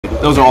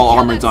Those are all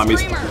armored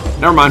zombies.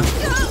 Never mind.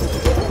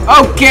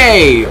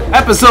 Okay,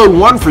 episode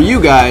 1 for you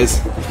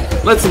guys.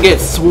 Let's get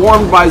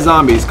swarmed by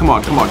zombies. Come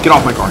on, come on, get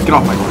off my car, get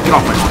off my car, get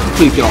off my car.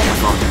 Please get off my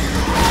car.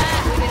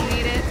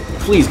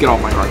 Please get off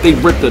my car. They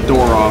ripped the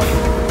door off.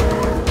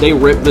 They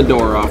ripped the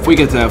door off. We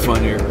get to have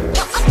fun here.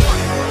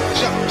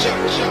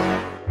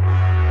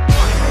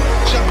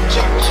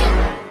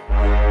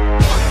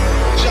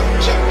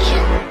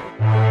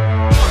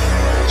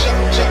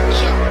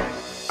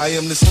 I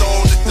am the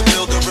stone that the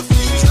builder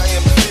refused. I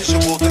am the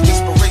visual, the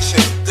inspiration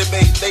that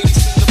made ladies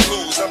sing the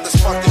blues. I'm the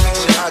spark that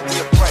makes your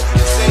idea bright.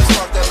 The same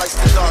spark that lights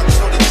the dark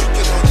so that you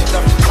can know you're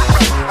nothing but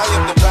right. I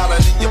am the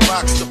ballad in your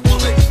box, the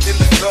bullet in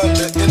the gun,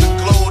 the inner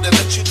glow that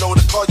let you know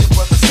to call your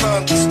brother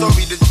son. The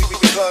story that we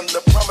begun,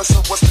 the promise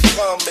of what's to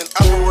come, and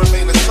I will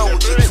remain a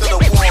soldier till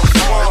the war is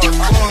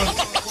won.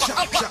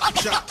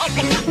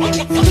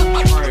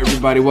 Alright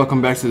everybody,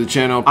 welcome back to the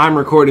channel. I'm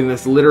recording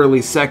this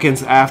literally seconds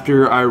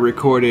after I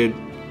recorded.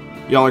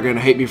 Y'all are gonna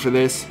hate me for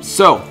this.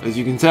 So, as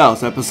you can tell,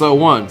 it's episode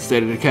 1,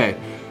 State of Decay.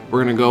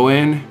 We're gonna go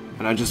in,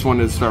 and I just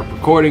wanted to start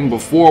recording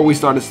before we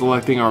started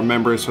selecting our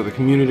members for the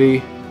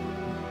community.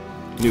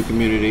 New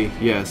community,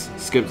 yes.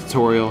 Skip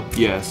tutorial,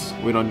 yes.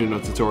 We don't do no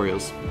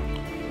tutorials.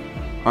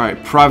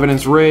 Alright,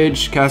 Providence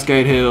Ridge,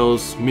 Cascade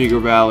Hills, Meager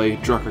Valley,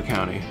 Drucker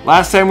County.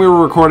 Last time we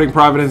were recording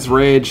Providence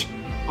Ridge,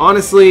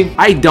 honestly,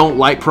 I don't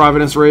like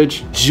Providence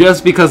Ridge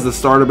just because the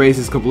starter base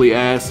is complete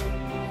ass.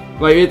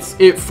 Like,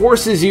 it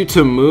forces you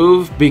to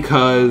move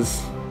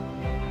because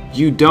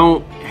you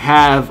don't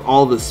have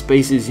all the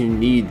spaces you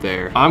need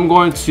there. I'm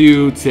going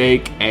to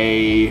take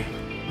a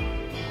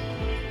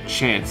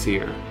chance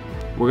here.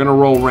 We're gonna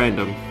roll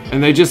random.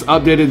 And they just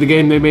updated the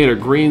game. They made a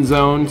green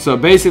zone. So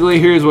basically,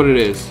 here's what it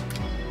is.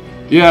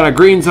 You got a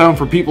green zone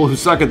for people who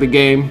suck at the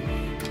game.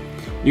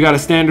 You got a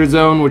standard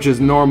zone, which is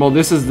normal.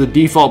 This is the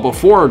default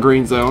before a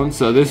green zone.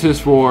 So this is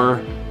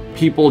for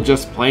people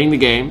just playing the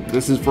game.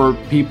 This is for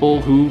people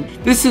who...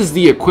 This is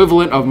the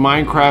equivalent of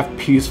Minecraft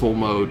peaceful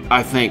mode,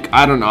 I think.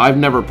 I don't know. I've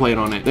never played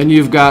on it. Then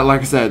you've got,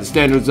 like I said, the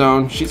standard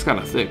zone. She's kind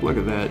of thick. Look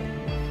at that.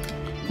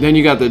 Then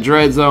you got the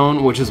dread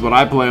zone, which is what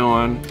I play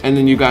on. And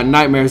then you got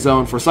nightmare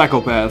zone for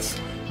psychopaths.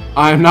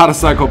 I am not a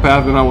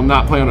psychopath and I will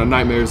not play on a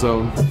nightmare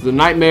zone. The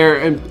nightmare,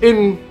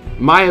 in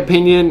my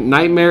opinion,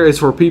 nightmare is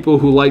for people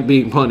who like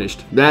being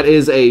punished. That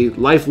is a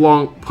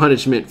lifelong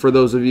punishment for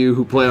those of you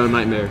who play on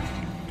nightmare.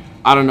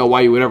 I don't know why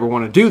you would ever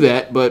want to do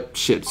that, but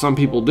shit, some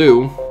people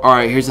do.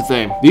 Alright, here's the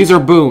thing. These are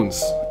boons.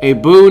 A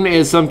boon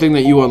is something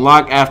that you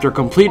unlock after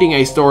completing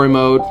a story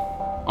mode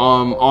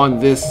on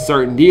this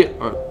certain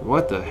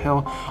what the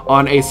hell?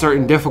 On a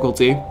certain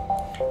difficulty.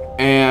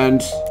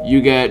 And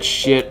you get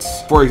shit.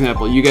 For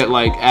example, you get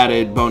like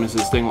added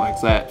bonuses, things like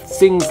that.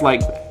 Things like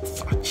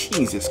that.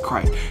 Jesus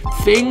Christ.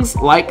 Things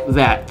like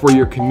that for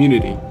your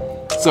community.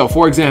 So,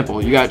 for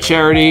example, you got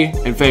charity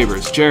and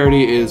favors.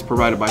 Charity is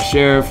provided by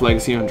Sheriff,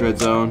 Legacy on Dread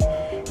Zone.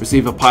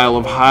 Receive a pile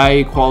of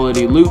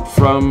high-quality loot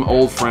from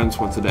old friends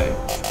once a day.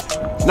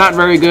 Not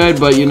very good,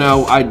 but you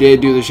know, I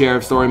did do the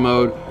Sheriff story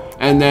mode.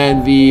 And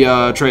then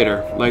the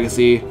Trader,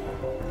 Legacy.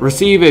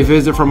 Receive a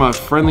visit from a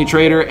friendly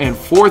trader and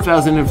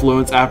 4,000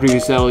 influence after you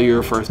settle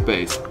your first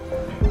base.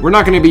 We're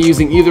not going to be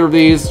using either of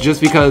these just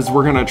because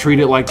we're going to treat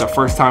it like the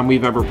first time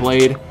we've ever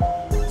played.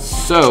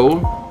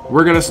 So...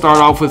 we're gonna start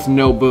off with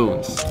no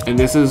boons, and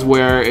this is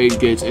where it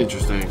gets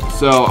interesting.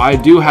 So I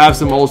do have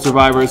some old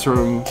survivors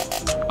from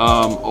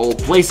old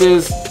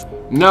places.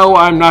 No,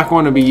 I'm not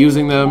going to be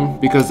using them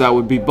because that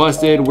would be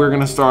busted. We're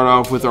gonna start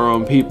off with our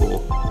own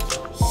people.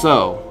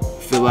 So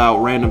fill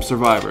out random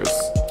survivors.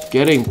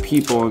 Getting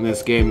people in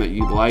this game that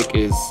you like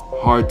is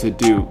hard to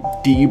do.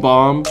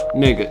 D-bomb,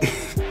 nigga.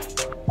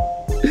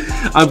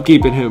 I'm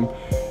keeping him.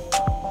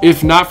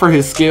 If not for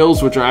his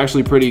skills, which are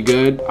actually pretty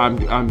good,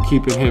 I'm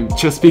keeping him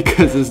just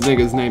because this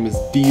nigga's name is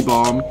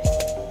D-Bomb.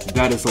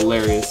 That is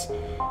hilarious.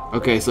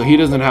 Okay, so he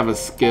doesn't have a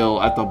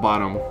skill at the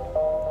bottom.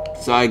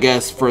 So I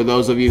guess for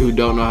those of you who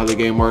don't know how the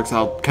game works,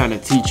 I'll kind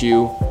of teach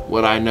you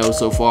what I know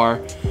so far.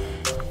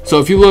 So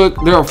if you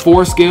look, there are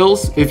 4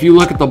 skills. If you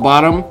look at the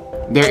bottom,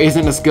 there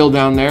isn't a skill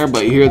down there,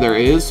 but here there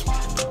is.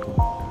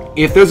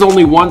 If there's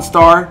only 1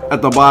 star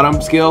at the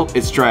bottom skill,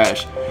 it's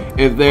trash.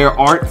 If there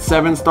aren't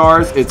 7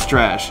 stars, it's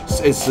trash.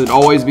 It should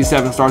always be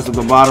 7 stars at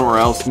the bottom or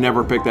else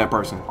never pick that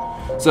person.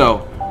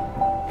 So,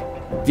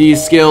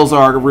 these skills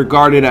are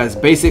regarded as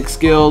basic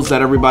skills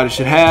that everybody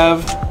should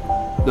have.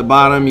 The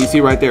bottom you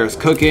see right there is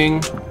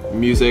cooking,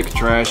 music,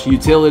 trash,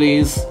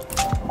 utilities,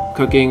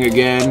 cooking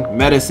again,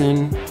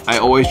 medicine. I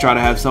always try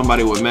to have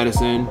somebody with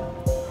medicine.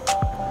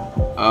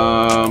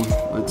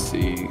 Let's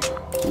see,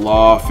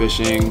 law,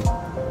 fishing.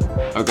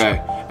 Okay.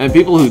 And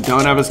people who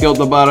don't have a skill at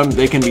the bottom,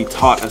 they can be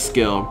taught a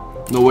skill.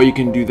 The way you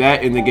can do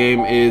that in the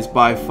game is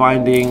by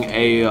finding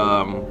a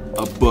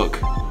book.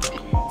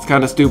 It's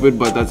kind of stupid,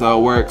 but that's how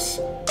it works.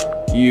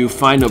 You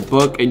find a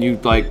book and you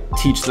like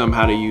teach them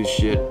how to use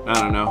shit. I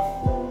don't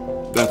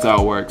know. That's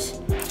how it works.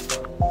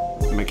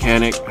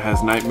 Mechanic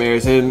has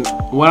nightmares, and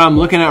what I'm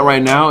looking at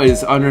right now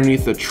is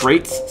underneath the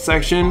traits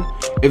section.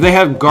 If they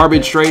have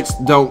garbage traits,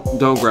 don't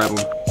grab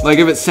them. Like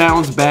if it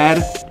sounds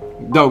bad,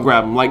 don't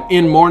grab them. Like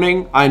in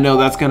morning, I know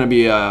that's gonna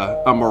be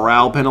a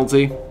morale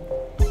penalty.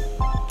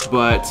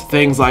 But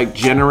things like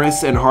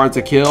generous and hard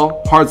to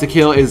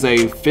kill is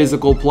a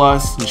physical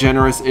plus,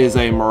 generous is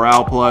a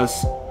morale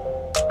plus,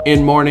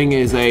 in morning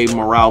is a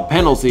morale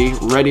penalty,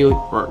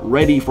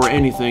 ready for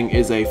anything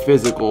is a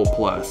physical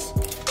plus.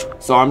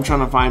 So I'm trying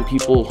to find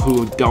people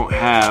who don't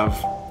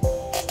have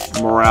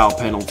morale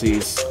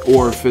penalties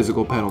or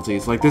physical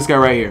penalties. Like this guy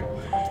right here,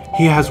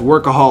 he has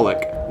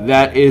workaholic.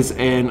 That is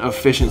an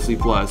efficiency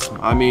plus.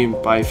 I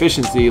mean by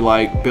efficiency,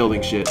 like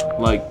building shit,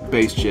 like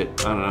base shit,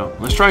 I don't know.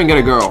 Let's try and get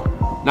a girl.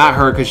 Not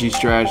her because she's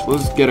trash.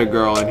 Let's get a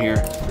girl in here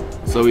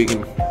so we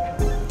can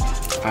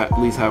at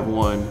least have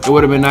one. It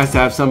would have been nice to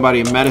have somebody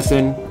in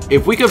medicine.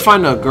 If we could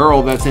find a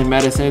girl that's in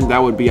medicine, that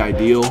would be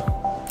ideal.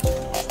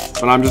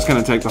 But I'm just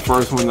gonna take the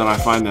first one that I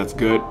find that's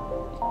good.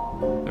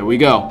 There we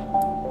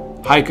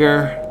go.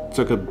 Hiker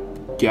took a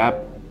gap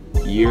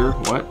year.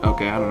 What?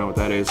 Okay, I don't know what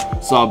that is.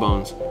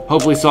 Sawbones.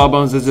 Hopefully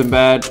Sawbones isn't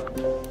bad.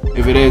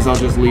 If it is, I'll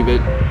just leave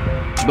it.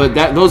 But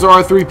those are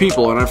our 3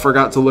 people, and I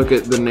forgot to look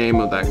at the name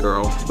of that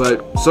girl.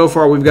 But so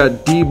far we've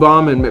got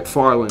D-Bomb and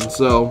McFarlane,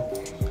 so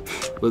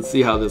let's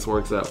see how this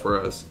works out for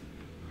us.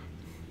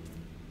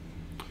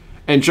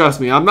 And trust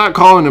me, I'm not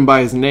calling him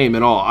by his name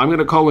at all. I'm going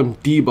to call him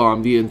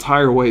D-Bomb the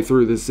entire way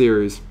through this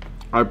series.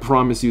 I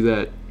promise you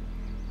that.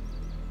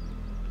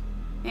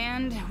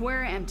 And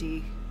we're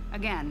empty.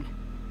 Again.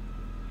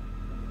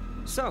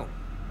 So,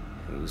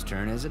 whose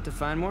turn is it to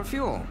find more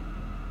fuel?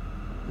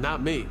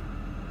 Not me.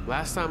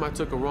 Last time I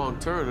took a wrong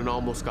turn and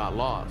almost got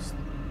lost.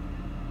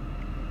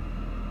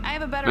 I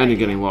have a better I ain't idea.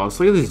 getting lost.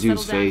 Look at this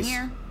dude's Settle down face.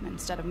 here,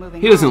 instead of moving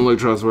He doesn't on. look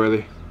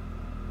trustworthy.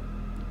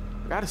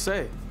 Gotta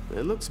say,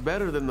 it looks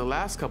better than the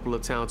last couple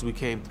of towns we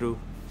came through.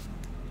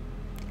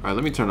 Alright,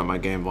 let me turn up my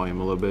game volume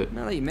a little bit.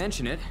 Now that you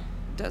mention it,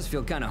 it does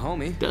feel kind of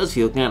homey. Does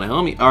feel kind of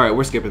homey. Alright,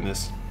 we're skipping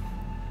this.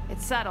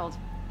 It's settled.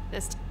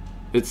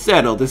 It's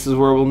settled. This is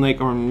where we'll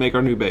make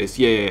our new base.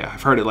 Yeah.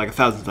 I've heard it like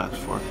 1,000 times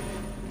before.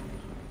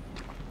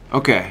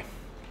 Okay.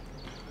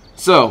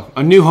 So,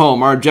 a new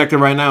home. Our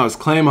objective right now is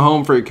claim a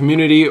home for a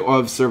community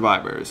of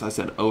survivors. I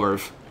said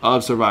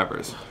of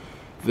survivors.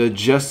 The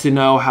Just to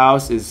Know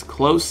house is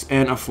close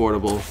and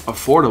affordable.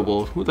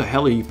 Affordable? Who the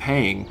hell are you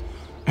paying?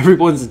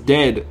 Everyone's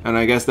dead, and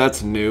I guess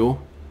that's new.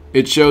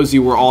 It shows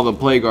you where all the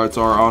plague arts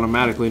are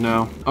automatically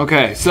now.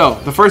 Okay, so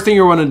the first thing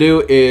you want to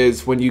do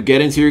is when you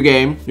get into your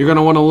game, you're going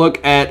to want to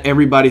look at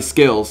everybody's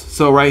skills.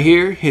 So right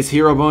here, his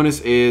hero bonus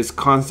is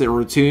constant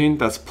routine,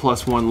 that's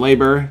 +1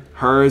 labor.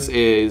 Hers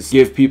is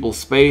give people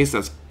space,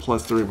 that's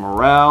 +3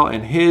 morale,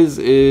 and his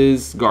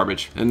is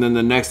garbage. And then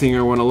the next thing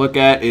you're going to look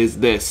at is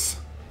this,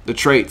 the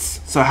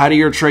traits. So how do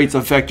your traits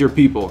affect your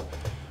people?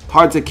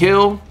 Hard to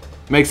kill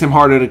makes him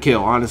harder to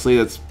kill. Honestly,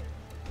 that's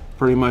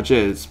pretty much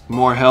it. It's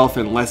more health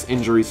and less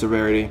injury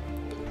severity.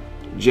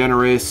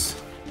 Generous.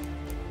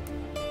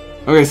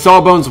 Okay,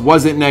 Sawbones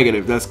wasn't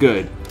negative. That's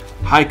good.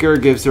 Hiker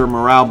gives her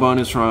morale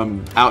bonus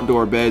from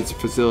outdoor beds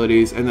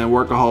facilities, and then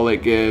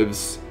Workaholic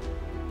gives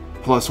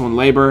 +1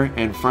 labor,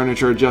 and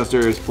Furniture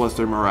Adjuster is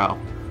 +3 morale.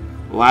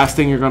 Last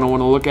thing you're going to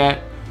want to look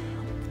at,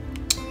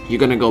 you're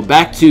going to go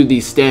back to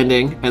the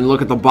standing and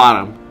look at the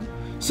bottom.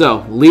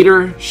 So,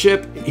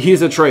 leadership,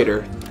 he's a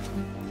traitor.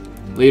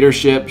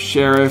 Leadership,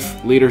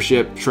 sheriff,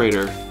 leadership,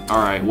 traitor.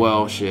 Alright,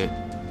 well, shit.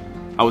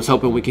 I was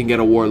hoping we can get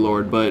a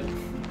warlord, but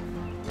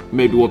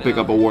maybe we'll pick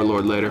up a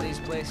warlord later. These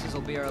places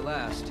will be our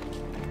last.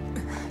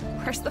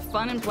 Where's the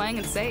fun in playing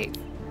it safe?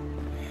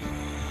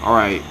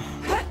 Alright.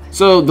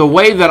 So the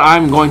way that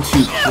I'm going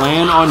to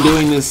plan on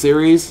doing this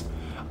series,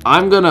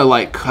 I'm gonna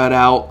like cut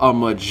out a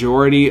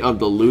majority of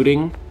the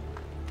looting.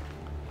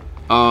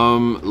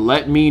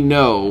 Let me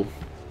know.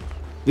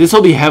 This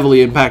will be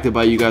heavily impacted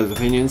by you guys'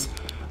 opinions.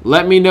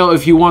 Let me know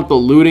if you want the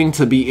looting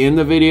to be in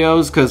the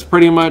videos, because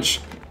pretty much,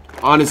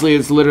 honestly,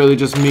 it's literally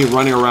just me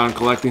running around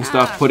collecting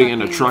stuff, putting it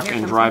in a truck,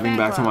 and driving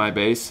back to my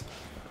base.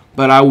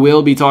 But I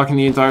will be talking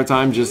the entire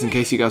time, just in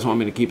case you guys want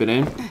me to keep it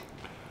in.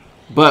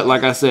 But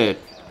like I said,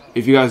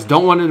 if you guys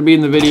don't want it to be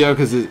in the video,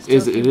 because it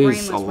is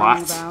a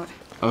lot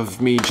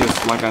of me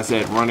just, like I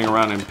said, running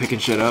around and picking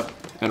shit up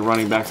and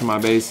running back to my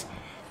base,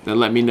 then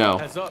let me know.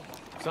 Heads up,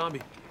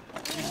 zombie.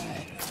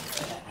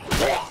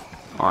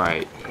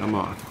 Alright, come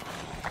on.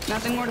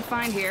 Nothing more to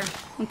find here.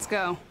 Let's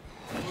go.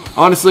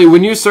 Honestly,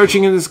 when you're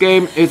searching in this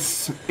game,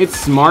 it's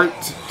smart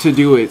to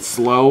do it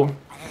slow.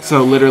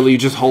 So literally you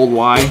just hold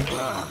Y.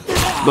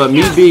 But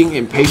me being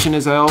impatient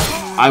as hell,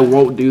 I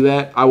won't do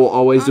that. I will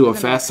always do a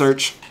fast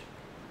search.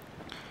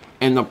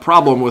 And the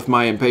problem with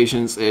my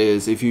impatience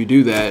is if you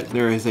do that,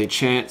 there is a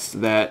chance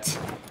that...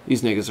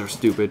 These niggas are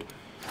stupid.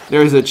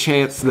 There is a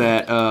chance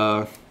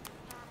that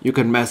you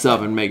can mess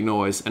up and make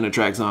noise and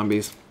attract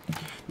zombies.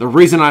 The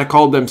reason I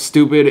called them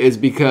stupid is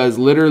because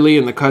literally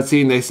in the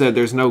cutscene they said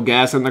there's no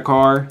gas in the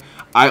car.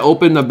 I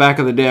opened the back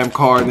of the damn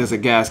car and there's a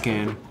gas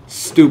can.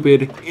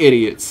 Stupid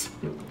idiots.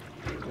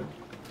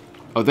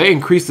 Oh, they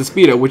increased the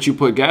speed at which you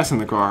put gas in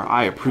the car.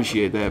 I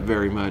appreciate that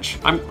very much.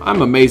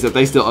 I'm amazed that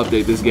they still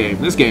update this game.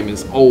 This game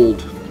is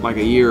old, like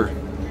a year.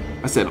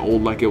 I said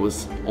old like it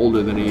was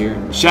older than a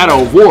year.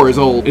 Shadow of War is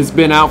old. It's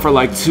been out for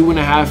like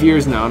 2.5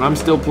 years now, and I'm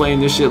still playing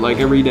this shit like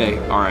every day.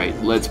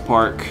 Alright, let's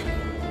park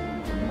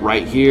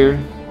right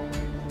here.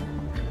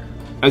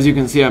 As you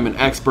can see, I'm an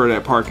expert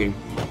at parking.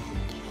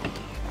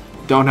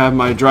 Don't have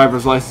my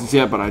driver's license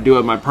yet, but I do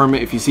have my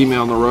permit. If you see me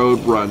on the road,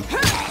 run.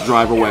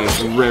 Drive away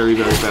very,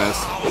 very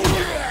fast.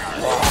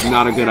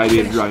 Not a good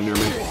idea to drive near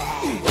me.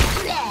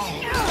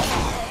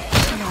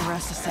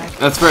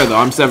 That's fair though,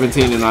 I'm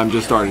 17 and I'm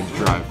just starting to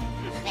drive.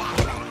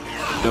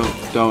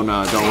 Don't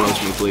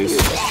roast me, please.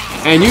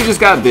 And you just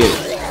got bit.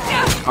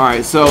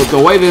 Alright, so the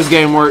way this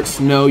game works,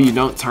 no, you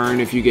don't turn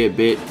if you get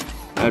bit.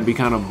 That'd be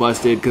kind of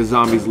busted because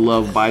zombies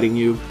love biting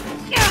you.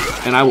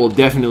 And I will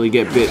definitely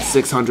get bit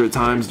 600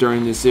 times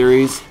during this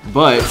series.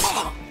 But,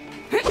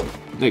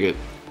 nigga,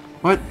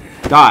 what?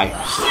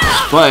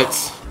 Die.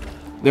 But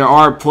there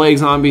are plague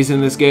zombies in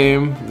this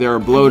game. There are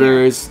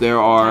bloaters. There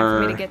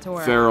are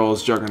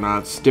ferals,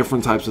 juggernauts,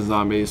 different types of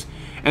zombies.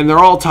 And they're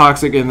all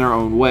toxic in their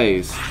own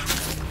ways.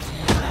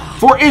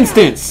 For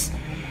instance,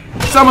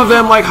 some of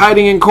them like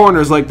hiding in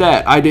corners like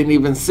that. I didn't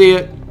even see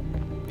it.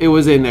 It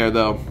was in there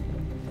though.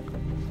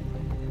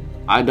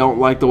 I don't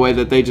like the way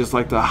that they just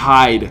like to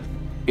hide.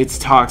 It's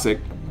toxic.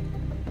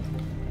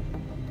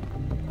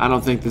 I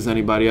don't think there's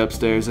anybody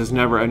upstairs. There's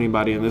never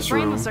anybody in this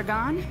room. Brainless are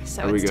gone,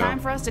 so it's time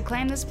for us to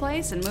claim this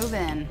place and move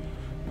in.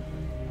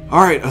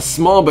 Alright, a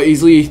small but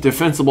easily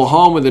defensible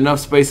home with enough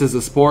space as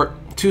a support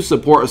to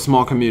support a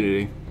small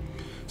community.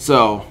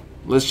 So,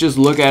 let's just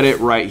look at it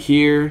right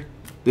here.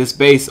 This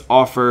base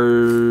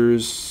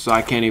offers...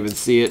 I can't even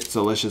see it,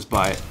 so let's just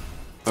buy it.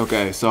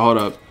 Okay, so hold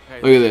up.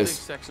 Look at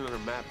this.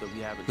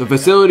 The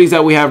facilities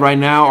that we have right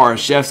now are a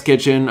chef's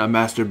kitchen, a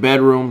master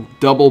bedroom,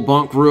 double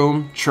bunk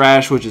room,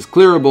 trash which is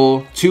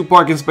clearable, 2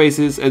 parking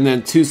spaces, and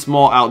then 2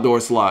 small outdoor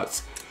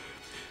slots.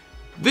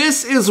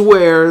 This is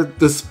where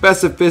the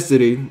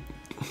specificity,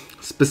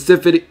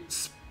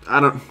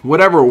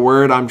 whatever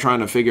word I'm trying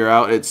to figure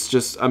out, it's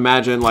just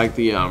imagine like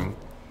the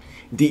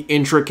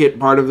intricate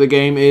part of the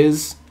game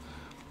is.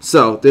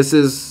 So this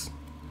is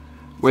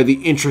where the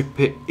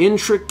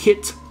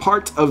intricate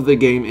part of the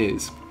game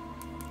is.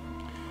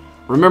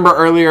 Remember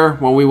earlier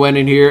when we went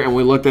in here and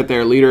we looked at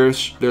their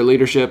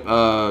leadership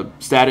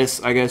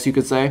status, I guess you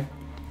could say.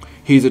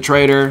 He's a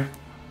traitor,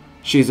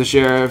 she's a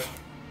sheriff,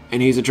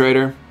 and he's a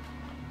traitor.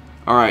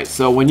 Alright,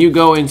 so when you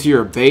go into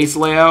your base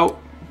layout,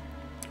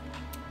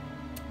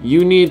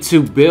 you need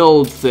to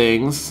build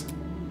things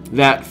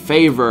that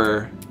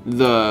favor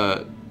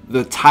the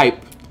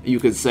type, you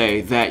could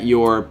say, that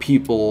your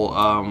people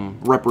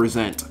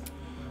represent.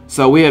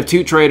 So we have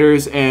 2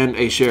 traitors and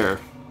a sheriff.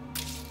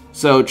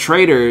 So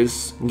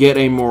traitors get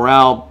a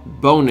morale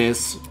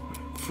bonus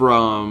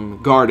from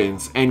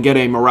gardens and get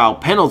a morale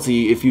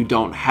penalty if you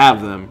don't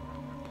have them.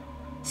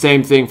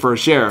 Same thing for a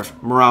sheriff.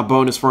 Morale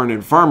bonus for an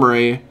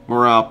infirmary,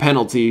 morale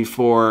penalty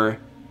for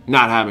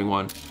not having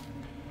one.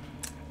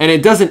 And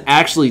it doesn't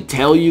actually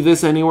tell you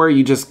this anywhere,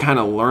 you just kind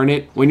of learn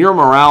it. When your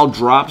morale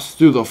drops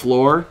through the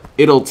floor,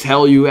 it'll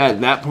tell you at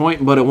that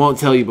point, but it won't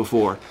tell you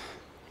before.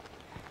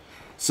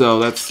 So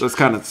that's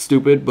kind of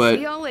stupid,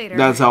 but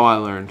that's how I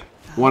learned.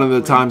 One of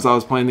the times I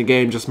was playing the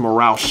game, just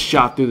morale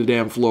shot through the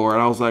damn floor,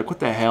 and I was like,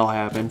 what the hell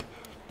happened?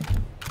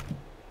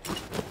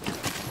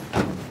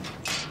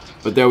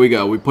 But there we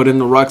go. We put in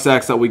the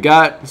rucksacks that we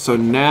got. So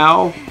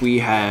now we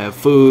have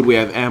food, we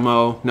have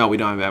ammo. No, we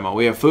don't have ammo.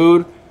 We have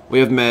food, we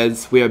have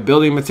meds, we have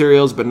building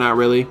materials, but not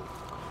really.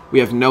 We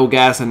have no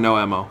gas and no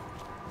ammo.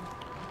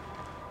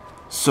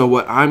 So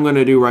what I'm going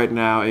to do right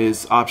now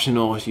is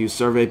optional. Use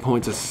survey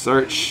point to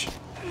search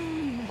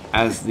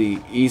as the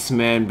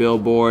Eastman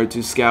billboard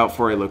to scout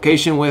for a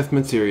location with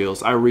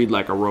materials. I read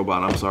like a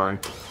robot, I'm sorry.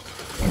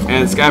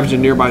 And scavenge a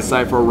nearby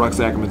site for a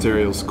rucksack of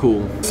materials.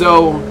 Cool.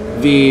 So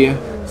the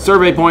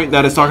survey point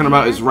that it's talking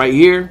about is right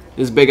here.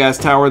 This big ass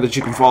tower that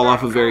you can fall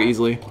off of very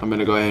easily. I'm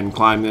gonna go ahead and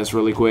climb this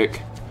really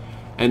quick.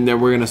 And then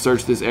we're gonna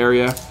search this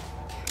area.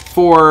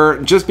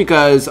 Just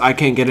because I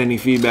can't get any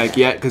feedback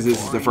yet because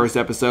this is the first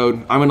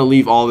episode, I'm gonna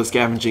leave all the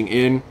scavenging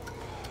in.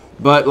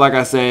 But like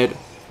I said,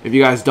 if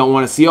you guys don't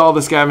want to see all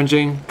the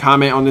scavenging,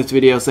 comment on this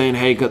video saying,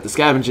 hey, cut the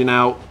scavenging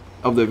out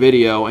of the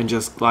video and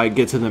just like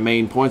get to the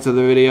main points of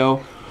the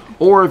video.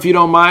 Or if you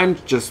don't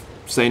mind, just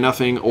say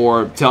nothing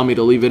or tell me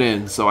to leave it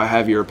in so I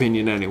have your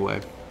opinion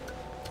anyway.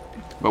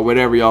 But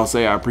whatever y'all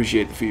say, I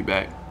appreciate the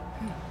feedback.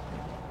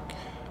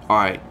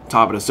 Alright,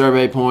 top of the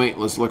survey point,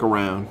 let's look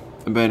around.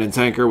 Abandoned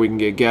tanker, we can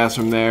get gas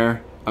from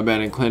there.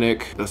 Abandoned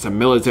clinic, that's a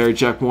military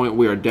checkpoint.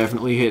 We are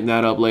definitely hitting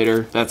that up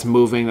later. That's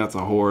moving, that's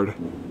a horde.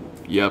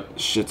 Yep,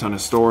 shit ton of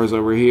stores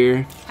over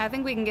here. I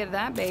think we can get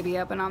that baby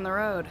up and on the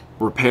road.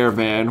 Repair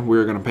van,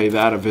 we're gonna pay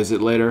that a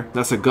visit later.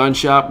 That's a gun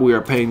shop, we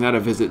are paying that a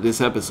visit this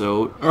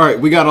episode.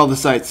 Alright, we got all the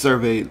sites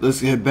surveyed.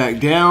 Let's head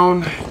back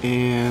down,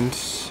 and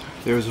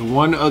there's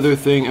one other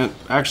thing,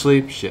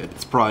 actually, shit,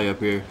 it's probably up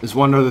here. There's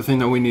one other thing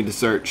that we need to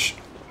search.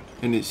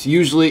 And it's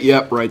usually,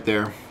 yep, right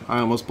there.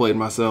 I almost played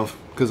myself,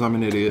 because I'm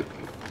an idiot.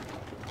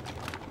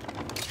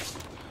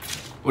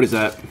 What is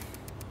that?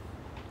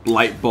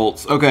 Light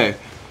bolts, okay.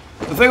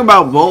 The thing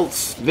about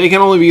bolts, they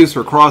can only be used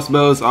for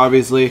crossbows,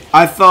 obviously.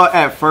 I thought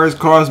at first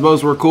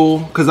crossbows were cool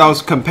because I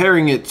was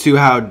comparing it to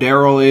how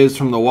Daryl is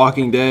from The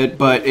Walking Dead,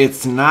 but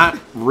it's not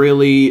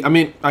really, I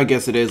mean, I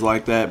guess it is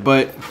like that,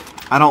 but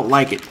I don't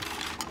like it.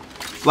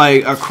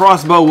 Like, a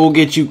crossbow will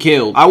get you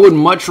killed. I would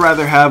much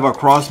rather have a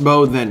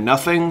crossbow than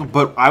nothing,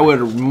 but I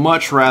would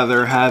much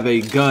rather have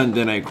a gun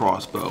than a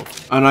crossbow.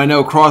 And I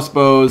know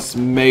crossbows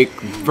make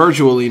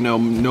virtually no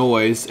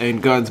noise,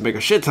 and guns make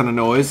a shit ton of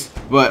noise,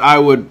 but I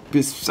would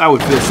feel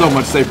so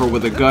much safer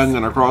with a gun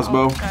than a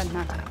crossbow.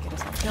 Not to get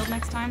us killed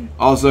next time.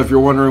 Also, if you're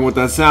wondering what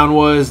that sound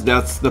was,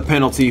 that's the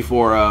penalty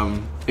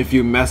for if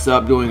you mess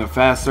up doing a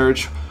fast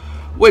search,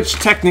 which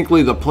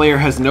technically the player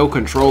has no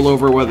control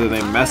over whether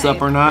they mess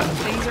up or not.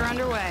 Things are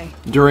underway.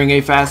 During a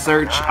fast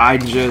search, I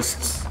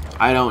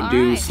don't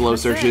do slow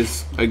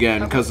searches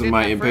again because of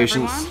my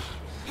impatience.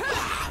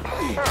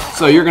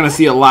 So you're gonna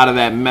see a lot of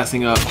that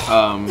messing up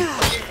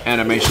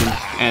animation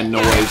and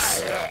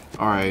noise.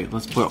 Alright,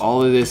 let's put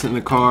all of this in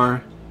the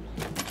car.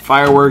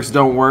 Fireworks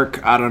don't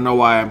work. I don't know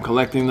why I'm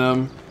collecting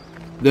them.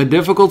 The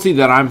difficulty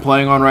that I'm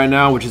playing on right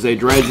now, which is a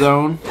dread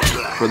zone,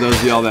 for those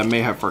of y'all that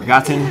may have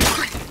forgotten,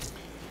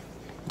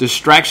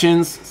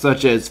 distractions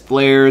such as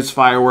flares,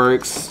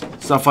 fireworks,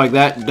 stuff like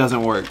that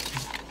doesn't work.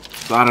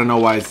 So I don't know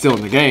why it's still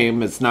in the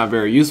game. It's not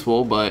very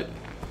useful, but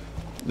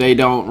they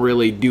don't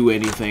really do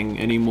anything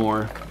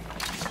anymore.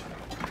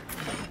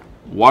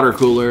 Water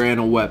cooler and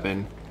a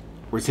weapon.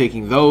 We're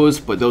taking those,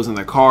 put those in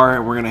the car,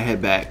 and we're gonna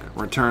head back.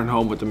 Return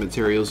home with the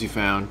materials you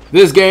found.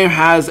 This game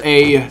has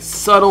a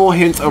subtle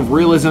hint of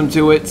realism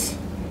to it,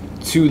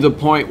 to the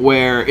point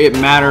where it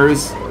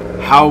matters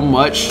how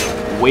much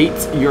weight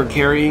you're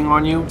carrying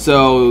on you.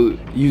 So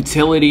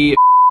utility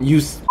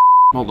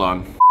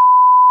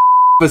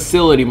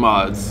facility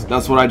mods,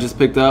 that's what I just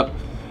picked up.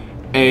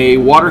 A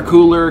water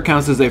cooler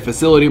counts as a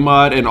facility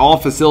mod, and all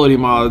facility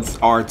mods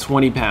are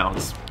 20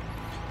 pounds.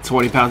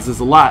 20 pounds is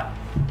a lot.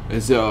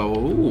 And so,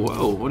 ooh,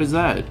 whoa, what is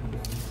that?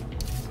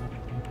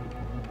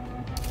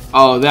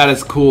 Oh, that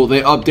is cool.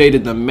 They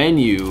updated the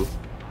menu.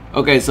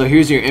 Okay, so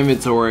here's your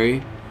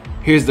inventory.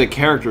 Here's the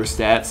character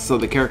stats. So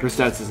the character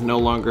stats is no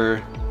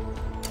longer...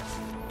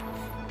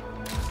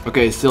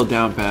 Okay, it's still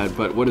down pad,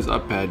 but what does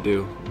up pad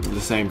do?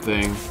 The same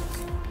thing.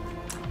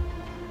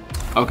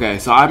 Okay,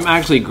 so I'm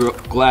actually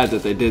glad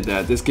that they did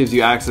that. This gives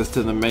you access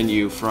to the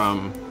menu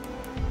from...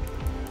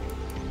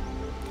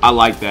 I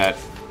like that.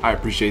 I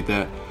appreciate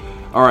that.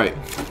 Alright,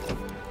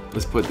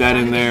 let's put that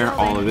in there,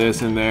 all of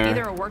this in there.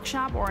 Either a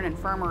workshop or an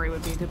infirmary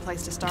would be a good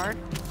place to start.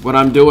 What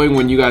I'm doing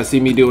when you guys see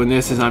me doing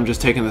this is I'm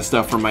just taking the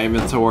stuff from my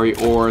inventory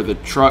or the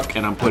truck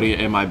and I'm putting it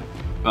in my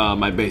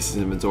my base's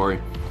inventory.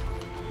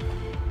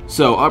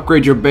 So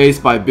upgrade your base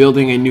by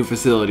building a new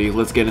facility.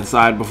 Let's get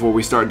inside before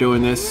we start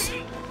doing this,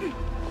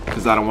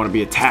 because I don't want to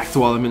be attacked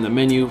while I'm in the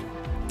menu.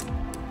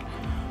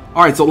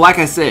 Alright, so like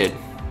I said,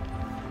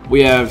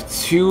 we have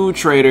 2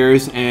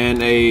 traders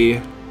and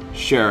a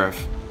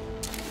sheriff.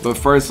 But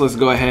first, let's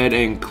go ahead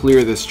and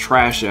clear this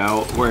trash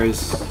out.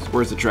 Where's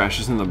the trash?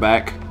 It's in the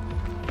back.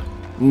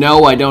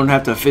 No, I don't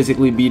have to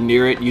physically be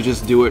near it. You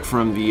just do it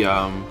from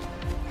the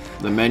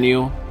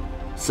menu.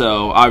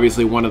 So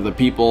obviously, one of the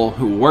people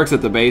who works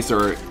at the base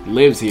or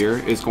lives here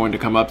is going to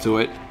come up to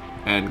it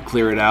and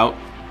clear it out.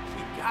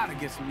 We gotta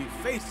get some new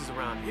faces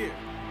around here.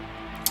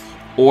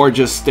 Or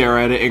just stare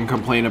at it and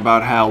complain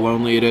about how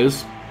lonely it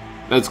is.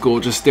 That's cool.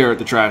 Just stare at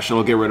the trash.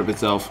 It'll get rid of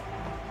itself.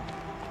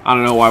 I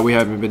don't know why we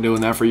haven't been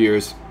doing that for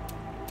years.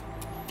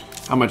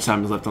 How much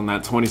time is left on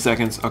that? 20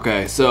 seconds?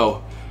 Okay,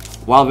 so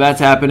while that's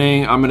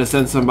happening, I'm going to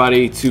send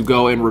somebody to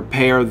go and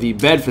repair the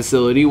bed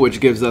facility, which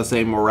gives us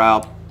a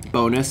morale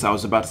bonus. I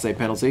was about to say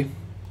penalty.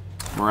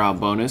 Morale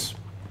bonus.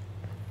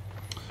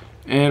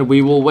 And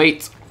we will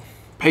wait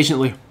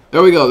patiently.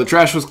 There we go. The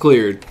trash was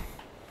cleared.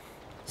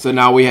 So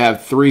now we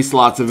have 3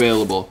 slots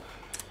available.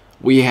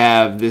 We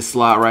have this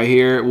slot right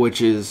here,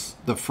 which is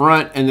the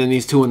front, and then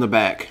these 2 in the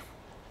back.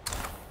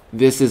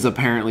 This is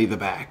apparently the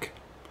back.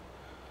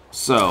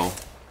 So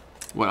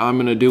what I'm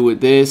gonna do with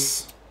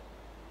this,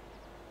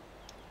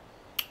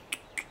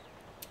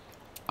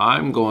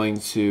 I'm going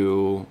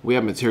to, we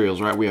have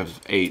materials, right? We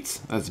have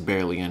 8. That's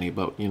barely any,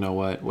 but you know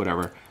what?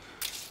 Whatever.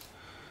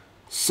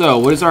 So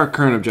what is our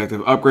current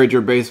objective? Upgrade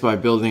your base by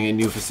building a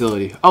new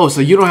facility. Oh,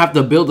 so you don't have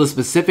to build a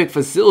specific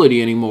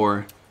facility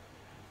anymore.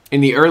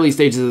 In the early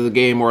stages of the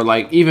game, or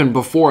like even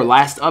before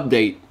last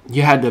update,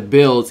 you had to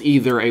build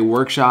either a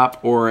workshop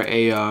or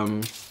a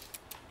an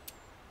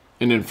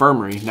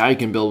infirmary. Now you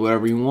can build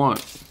whatever you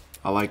want.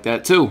 I like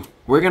that too.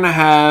 We're gonna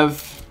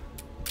have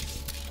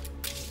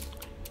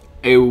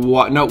a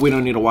no, we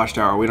don't need a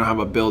watchtower. We don't have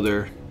a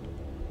builder.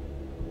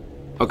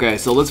 Okay,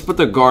 so let's put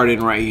the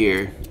garden right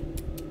here.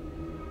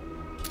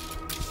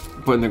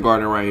 Putting the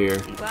garden right here.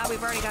 I'm glad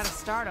we've already got a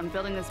start on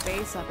building this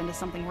base up into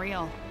something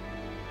real.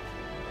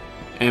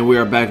 And we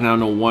are back down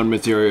to 1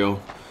 material.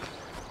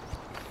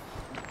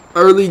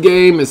 Early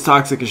game is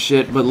toxic as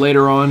shit, but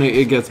later on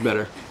it gets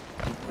better.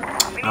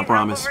 I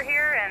promise. Over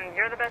here, and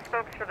you're the best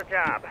folks for the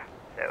job.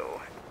 So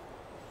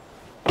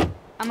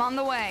I'm on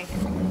the way.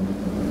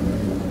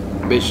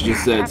 bitch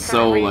just said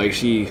so like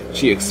she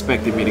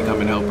expected me to come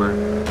and help her.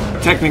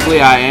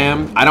 Technically I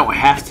am. I don't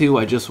have to,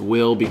 I just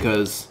will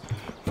because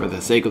for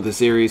the sake of the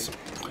series.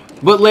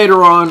 But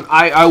later on,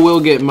 I will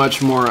get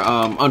much more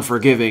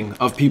unforgiving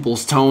of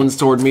people's tones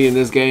toward me in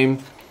this game.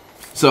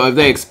 So if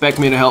they expect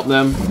me to help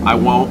them, I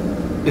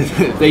won't.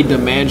 If they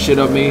demand shit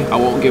of me, I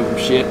won't give them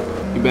shit.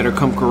 You better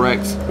come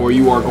correct or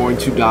you are going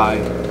to die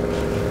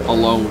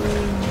alone.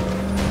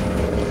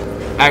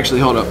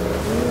 Actually, hold up.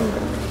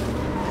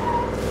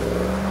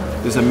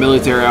 There's a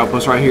military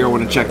outpost right here. I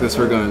want to check this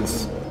for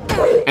guns.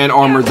 And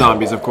armored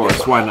zombies, of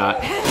course. Why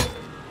not?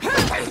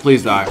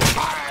 Please die.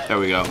 There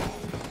we go.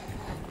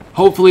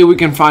 Hopefully we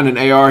can find an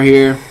AR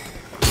here.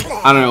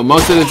 I don't know.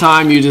 Most of the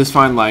time you just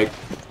find like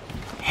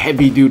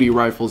heavy duty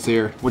rifles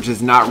here, which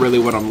is not really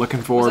what I'm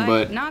looking for,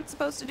 but not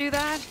supposed to do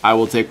that. I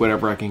will take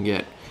whatever I can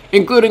get.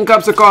 Including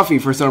cups of coffee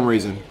for some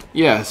reason.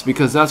 Yes,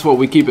 because that's what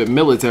we keep at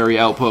military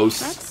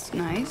outposts. That's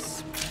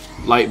nice.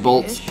 Light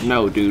bolts?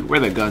 No, dude. Where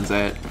the guns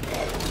at?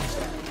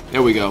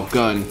 There we go.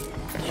 Gun.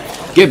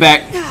 Get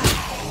back.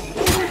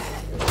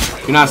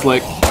 You're not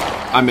slick.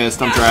 I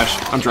missed. I'm trash.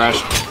 I'm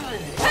trash.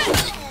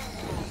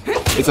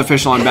 It's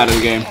official. I'm bad at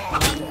the game.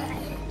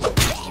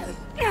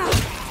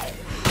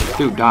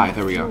 Dude, die.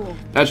 There we go.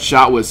 That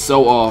shot was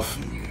so off.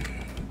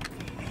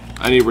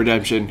 I need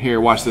redemption. Here,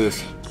 watch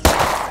this.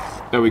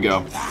 There we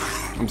go.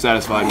 I'm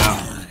satisfied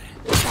now.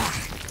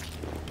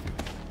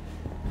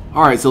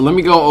 Alright, so let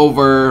me go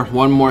over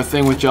one more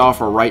thing with y'all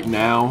for right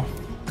now.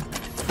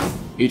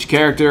 Each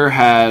character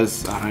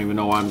has... I don't even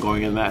know why I'm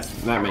going in that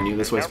menu.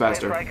 This way's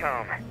faster.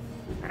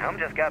 Home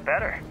just got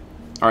better.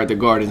 Alright, the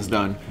garden's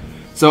done.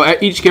 So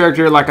each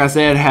character, like I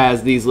said,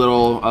 has these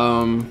little,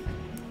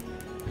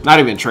 not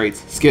even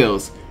traits,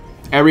 skills.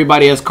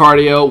 Everybody has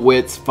cardio,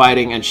 wits,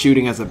 fighting, and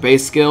shooting as a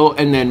base skill.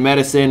 And then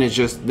medicine is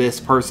just this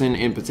person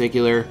in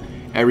particular.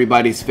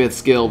 Everybody's 5th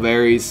skill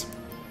varies.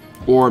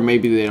 Or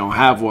maybe they don't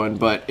have one,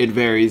 but it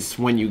varies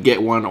when you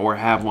get one or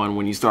have one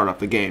when you start off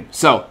the game.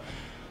 So,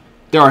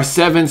 there are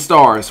 7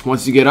 stars.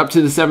 Once you get up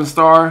to the 7th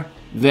star,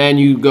 then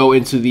you go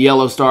into the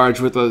yellow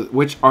stars,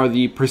 which are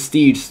the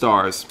prestige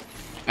stars.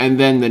 And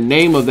then the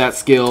name of that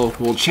skill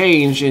will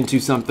change into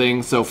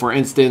something. So for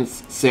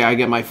instance, say I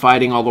get my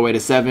fighting all the way to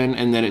 7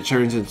 and then it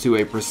turns into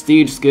a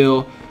prestige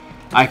skill.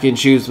 I can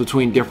choose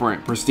between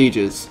different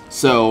prestiges.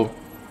 So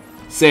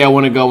say I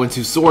want to go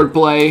into sword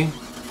play,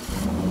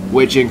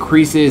 which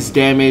increases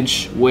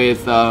damage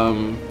with,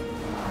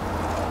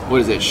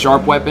 what is it,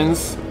 sharp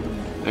weapons.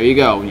 There you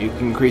go. You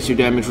can increase your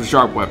damage with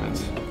sharp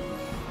weapons.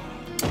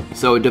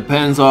 So it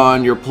depends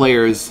on your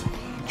player's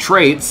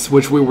traits,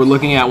 which we were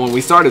looking at when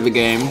we started the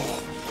game,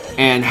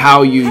 and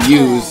how you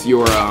use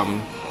your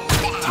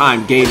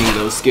time gaining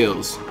those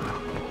skills.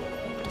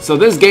 So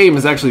this game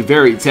is actually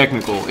very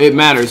technical. It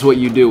matters what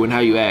you do and how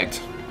you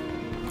act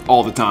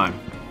all the time,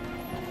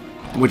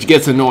 which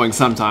gets annoying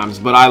sometimes,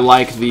 but I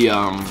like the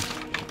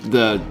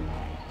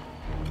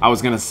I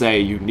was gonna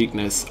say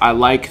uniqueness. I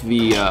like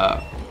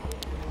the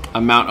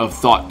amount of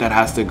thought that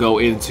has to go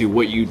into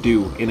what you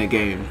do in a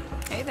game.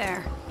 Hey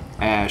there.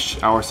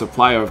 Ash, our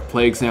supply of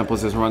plague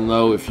samples has run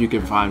low. If you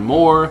can find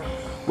more,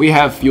 we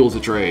have fuel to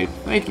trade.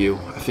 Thank you.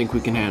 I think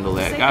we can handle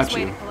that. Got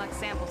you. To collect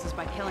samples is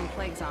by killing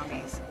plague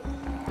zombies.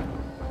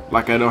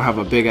 Like I don't have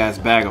a big ass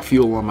bag of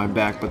fuel on my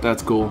back, but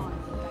that's cool.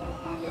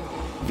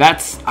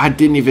 I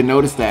didn't even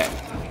notice that.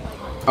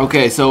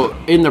 Okay, so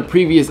in the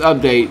previous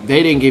update,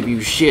 they didn't give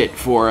you shit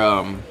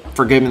for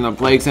giving them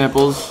plague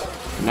samples.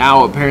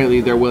 Now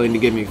apparently they're willing to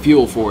give me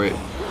fuel for it.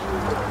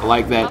 I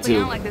like that too.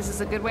 Helping out like this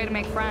is a good way to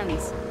make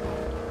friends.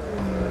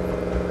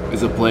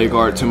 There's a plague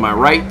guard to my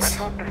right.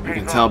 You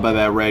can tell by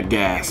that red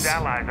gas.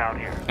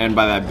 And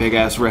by that big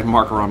ass red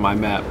marker on my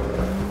map.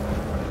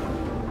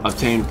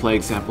 Obtain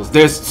plague samples.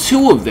 There's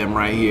 2 of them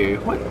right here.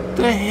 What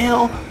the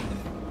hell?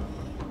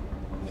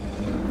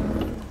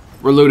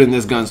 We're looting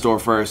this gun store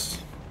first.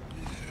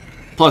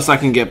 Plus I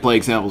can get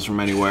plague samples from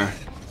anywhere.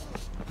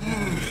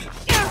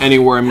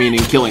 Anywhere meaning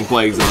killing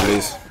plague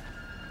zombies.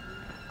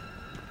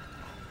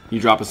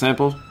 You drop a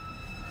sample?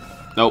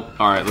 Nope.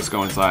 Alright, let's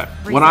go inside.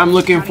 What I'm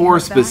looking for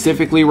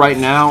specifically right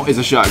now is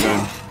a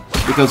shotgun.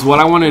 Because what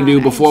I want to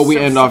do before we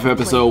end off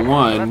episode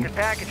 1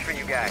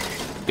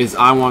 is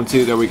I want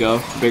to, there we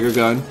go, bigger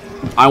gun.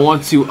 I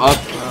want to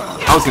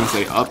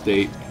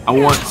update. I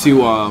want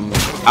to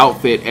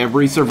outfit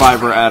every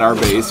survivor at our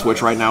base,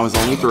 which right now is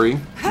only 3,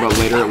 but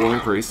later it will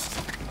increase.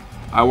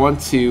 I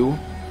want to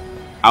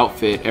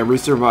outfit every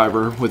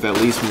survivor with at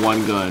least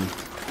 1 gun.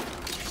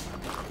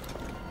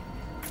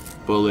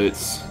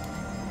 Bullets.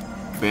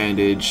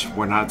 Bandage.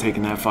 We're not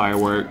taking that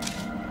firework.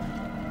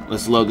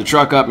 Let's load the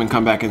truck up and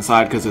come back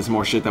inside because there's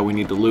more shit that we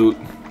need to loot.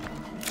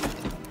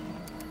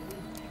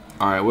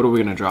 Alright, what are we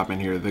going to drop in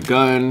here? The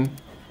gun,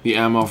 the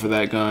ammo for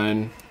that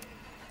gun,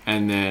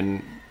 and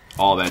then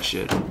all that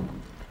shit.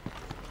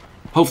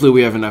 Hopefully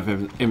we have enough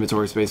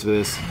inventory space for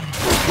this.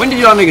 When did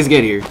y'all niggas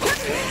get here?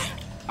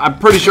 I'm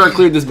pretty sure I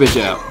cleared this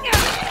bitch out.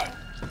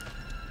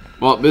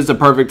 Well, this is the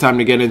perfect time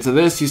to get into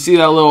this. You see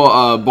that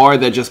little bar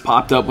that just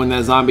popped up when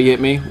that zombie hit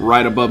me?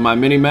 Right above my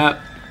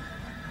mini-map?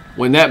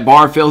 When that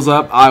bar fills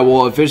up, I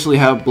will officially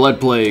have blood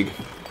plague.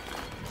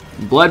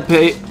 What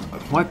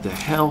the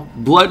hell?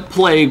 Blood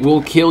plague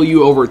will kill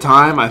you over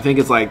time. I think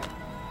it's like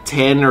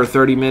 10 or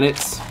 30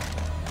 minutes.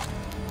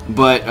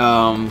 But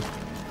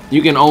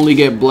you can only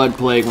get blood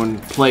plague when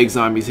plague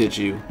zombies hit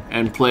you.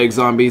 And plague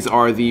zombies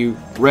are the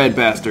red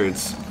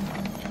bastards.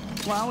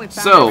 Well, we found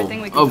So,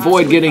 everything we could avoid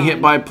possibly getting find.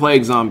 hit by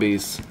plague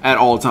zombies at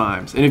all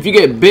times. And if you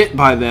get bit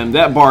by them,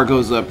 that bar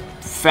goes up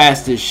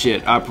fast as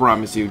shit. I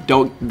promise you.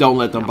 Don't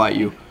let them bite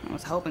you. I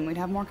was hoping we'd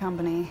have more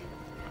company.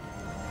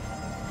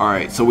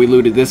 Alright, so we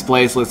looted this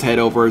place. Let's head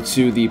over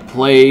to the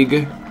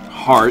plague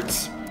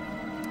hearts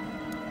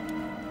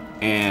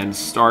and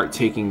start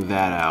taking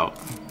that out.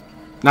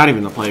 Not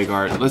even the plague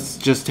heart. Let's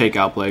just take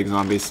out plague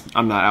zombies.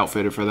 I'm not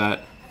outfitted for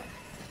that.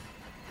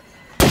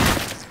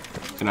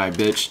 Good night,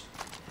 bitch.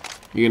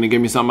 You gonna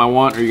give me something I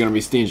want, or you gonna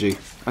be stingy?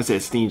 I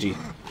said stingy.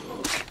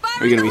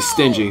 Or you gonna be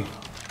stingy?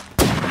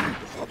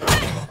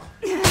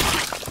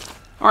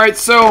 Alright,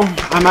 so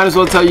I might as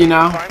well tell you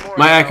now.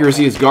 My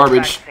accuracy is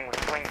garbage.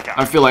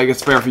 I feel like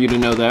it's fair for you to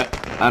know that.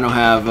 I don't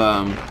have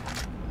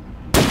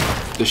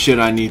the shit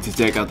I need to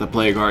take out the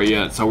plague heart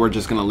yet, so we're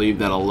just gonna leave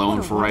that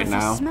alone for right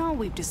now. Smell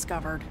we've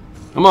discovered.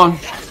 Come on.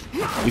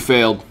 You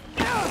failed.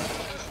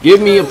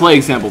 Give me a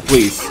plague sample,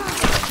 please.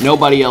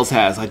 Nobody else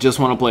has. I just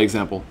want a plague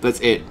sample. That's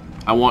it.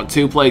 I want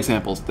 2 plague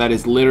samples. That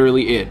is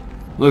literally it.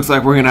 Looks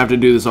like we're gonna have to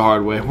do this the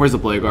hard way. Where's the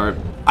plague heart?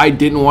 I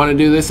didn't want to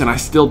do this, and I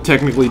still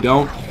technically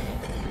don't.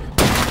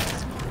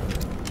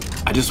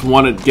 I just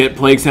want to get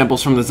plague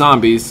samples from the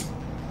zombies,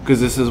 because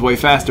this is way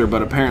faster,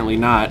 but apparently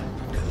not.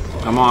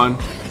 Come on.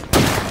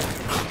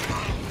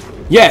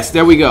 Yes,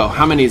 there we go.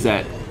 How many is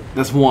that?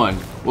 That's 1.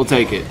 We'll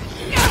take it.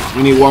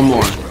 We need 1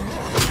 more.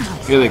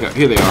 Here they go.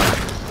 Here they are.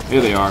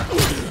 Here they are.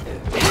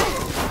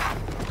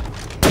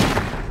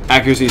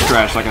 Accuracy is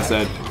trash, like I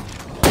said.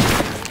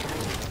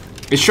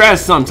 It's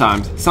trash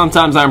sometimes.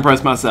 Sometimes I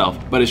impress myself,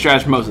 but it's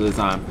trash most of the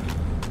time.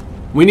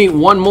 We need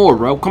 1 more,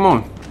 bro. Come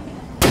on.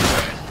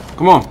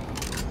 Come on.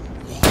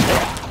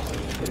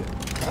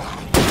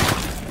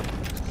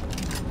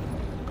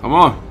 Come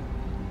on.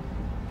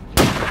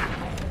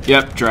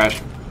 Yep,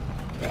 trash.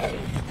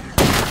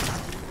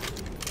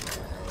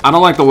 I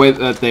don't like the way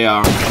that they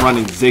are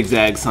running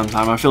zigzags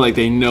sometimes. I feel like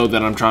they know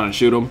that I'm trying to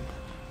shoot them,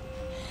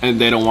 and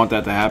they don't want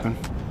that to happen.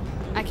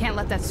 I can't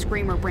let that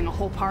screamer bring a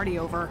whole party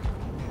over.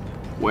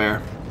 Where?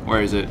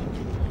 Where is it?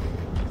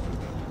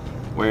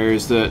 Where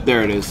is the...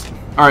 There it is.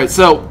 Alright,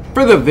 so,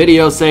 for the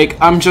video's sake,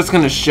 I'm just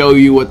going to show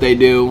you what they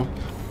do.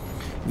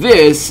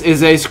 This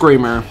is a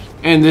screamer,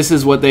 and this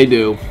is what they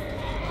do.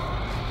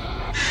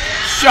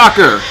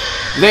 Shocker!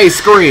 They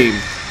scream.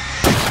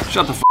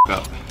 Shut the fuck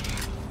up.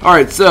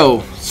 Alright,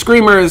 so,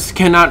 screamers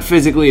cannot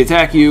physically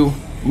attack you,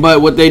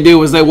 but what they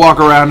do is they walk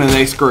around and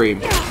they scream.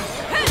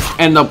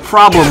 And the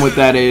problem with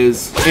that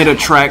is, it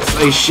attracts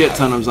a shit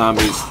ton of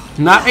zombies.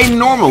 Not a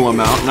normal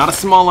amount, not a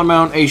small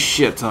amount, a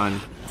shit ton.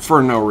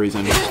 For no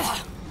reason.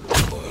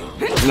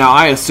 Now,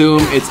 I assume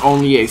it's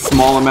only a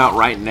small amount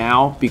right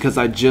now, because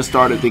I just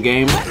started the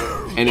game,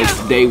 and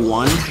it's day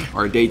 1,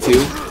 or day 2.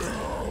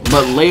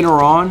 But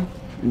later on,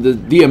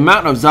 the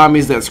amount of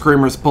zombies that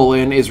screamers pull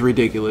in is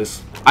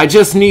ridiculous. I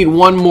just need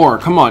 1 more.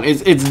 Come on,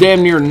 it's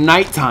damn near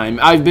nighttime.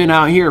 I've been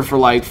out here for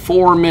like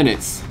 4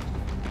 minutes.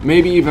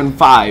 Maybe even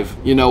 5.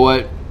 You know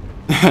what?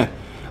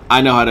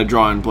 I know how to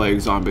draw in plague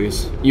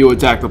zombies. You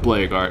attack the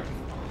plague art.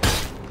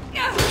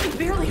 I'm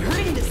barely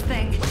hurting this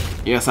thing.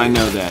 Yes, I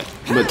know that.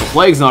 But the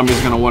plague zombie is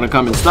going to want to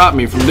come and stop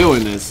me from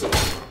doing this.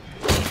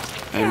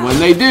 And when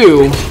they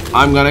do,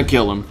 I'm going to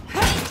kill them.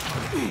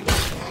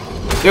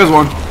 There's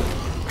one.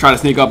 Try to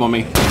sneak up on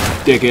me.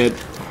 Dickhead.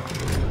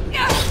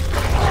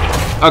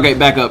 Okay,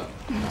 back up.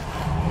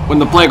 When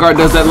the plague art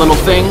does that little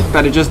thing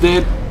that it just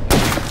did,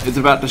 it's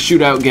about to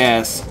shoot out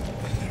gas.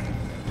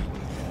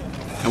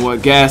 And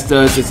what gas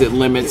does is it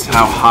limits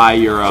how high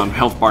your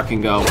health bar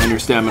can go and your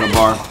stamina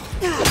bar.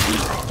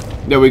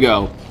 There we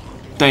go.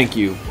 Thank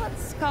you.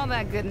 Let's call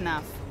that good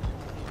enough.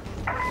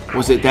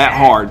 Was it that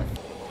hard?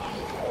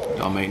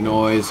 Don't make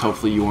noise.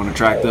 Hopefully you want to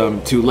track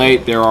them. Too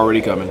late. They're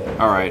already coming.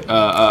 Alright.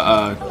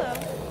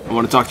 I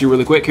want to talk to you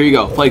really quick. Here you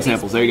go. Plague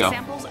samples. There you go.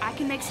 Samples, I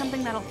can make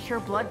something that'll cure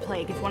blood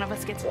plague if one of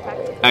us gets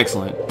infected.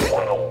 Excellent. We're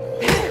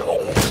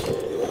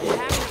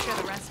happy to share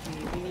the recipe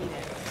if you need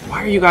it.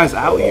 Why are you guys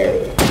out here?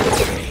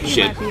 You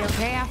Shit. might be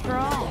okay after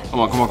all. Come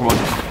on, come on, come on.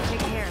 Take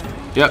care.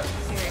 Yep.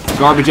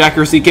 Garbage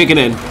accuracy kicking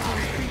in.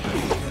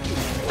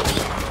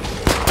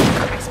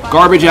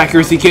 Garbage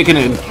accuracy kicking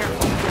in.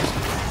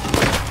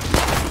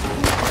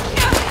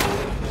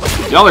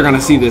 Y'all are gonna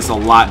see this a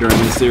lot during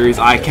this series.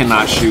 I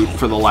cannot shoot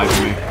for the life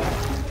of me.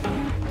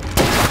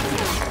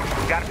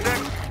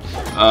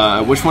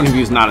 Which one of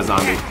you is not a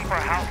zombie?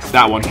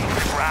 That one.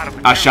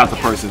 I shot the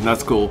person.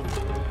 That's cool.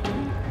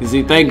 You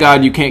see, thank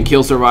God you can't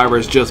kill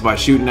survivors just by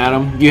shooting at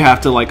them. You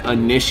have to like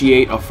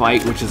initiate a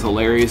fight, which is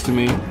hilarious to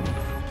me.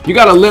 You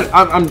gotta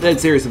I'm dead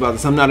serious about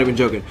this. I'm not even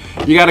joking.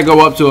 You gotta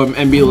go up to them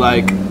and be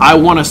like, I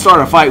want to start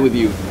a fight with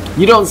you.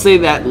 You don't say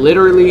that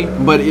literally,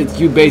 but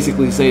you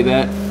basically say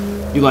that.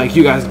 You like,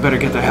 you guys better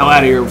get the hell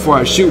out of here before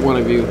I shoot one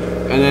of you.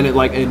 and then it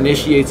like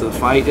initiates a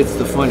fight. It's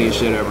the funniest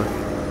shit ever.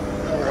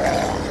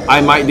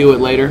 I might do it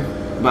later,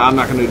 but I'm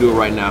not gonna do it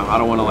right now. I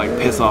don't want to like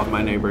piss off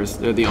my neighbors.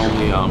 They're the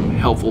only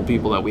helpful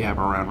people that we have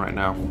around right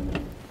now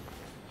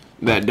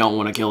that don't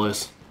want to kill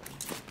us.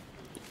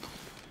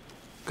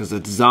 Because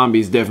the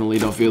zombies definitely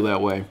don't feel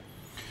that way.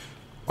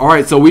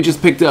 Alright, so we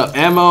just picked up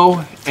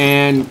ammo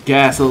and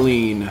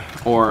gasoline,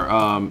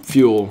 or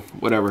fuel,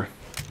 whatever.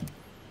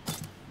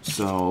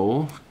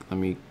 So, let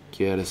me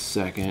get a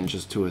second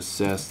just to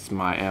assess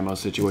my ammo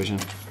situation.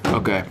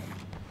 Okay.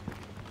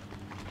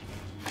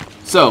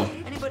 So.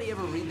 Anybody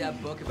ever read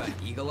that book about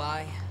Eagle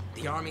Eye?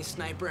 The army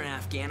sniper in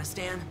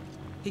Afghanistan?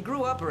 He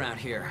grew up around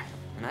here,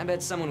 and I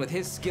bet someone with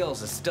his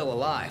skills is still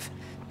alive.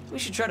 We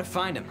should try to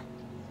find him.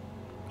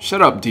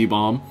 Shut up,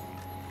 D-Bomb.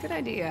 Good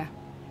idea.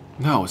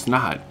 No, it's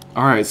not.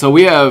 Alright, so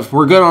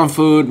we're good on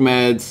food,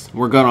 meds,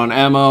 we're good on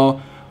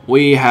ammo,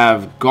 we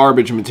have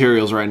garbage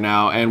materials right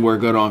now, and we're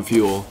good on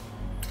fuel.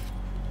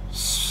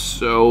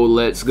 So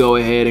let's go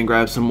ahead and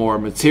grab some more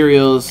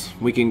materials.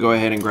 We can go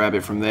ahead and grab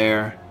it from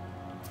there.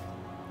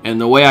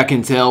 And the way I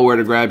can tell where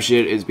to grab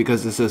shit is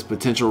because it says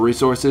potential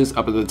resources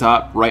up at the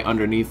top, right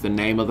underneath the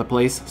name of the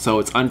place. So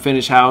it's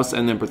unfinished house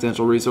and then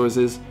potential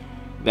resources.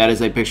 That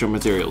is a picture of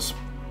materials.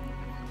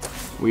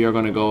 We are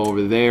going to go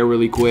over there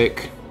really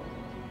quick.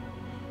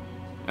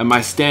 Am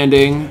I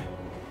standing?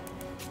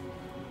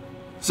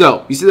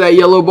 So, you see that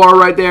yellow bar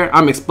right there?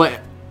 I'm explaining.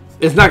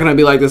 It's not going to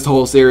be like this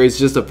whole series,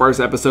 just the first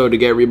episode to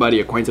get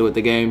everybody acquainted with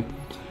the game.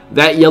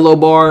 That yellow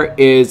bar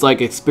is like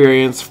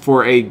experience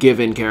for a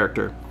given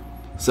character.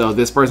 So,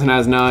 this person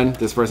has none,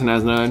 this person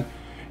has none.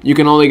 You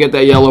can only get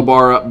that yellow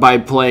bar up by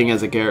playing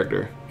as a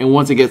character. And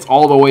once it gets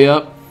all the way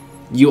up,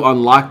 you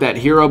unlock that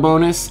hero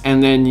bonus,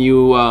 and then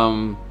you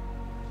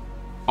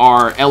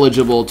are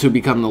eligible to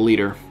become the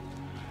leader.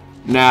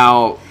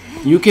 Now,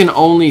 you can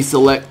only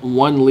select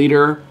one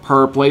leader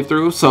per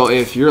playthrough, so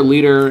if your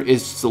leader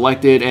is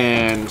selected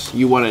and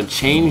you want to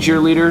change your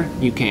leader,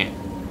 you can't.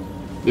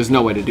 There's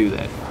no way to do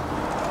that.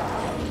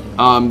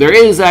 There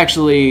is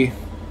actually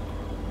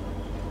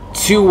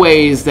 2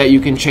 ways that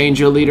you can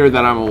change your leader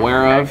that I'm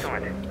aware of,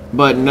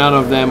 but none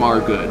of them are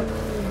good.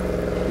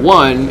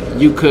 One,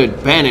 you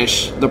could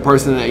banish the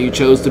person that you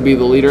chose to be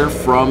the leader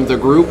from the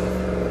group,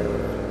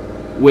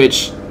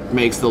 which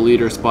makes the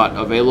leader spot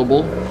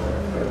available.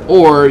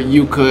 Or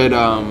you could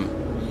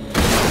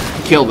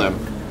kill them.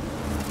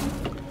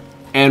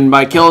 And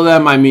by kill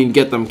them, I mean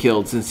get them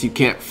killed, since you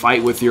can't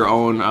fight with your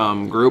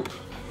own group.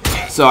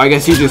 So I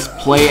guess you just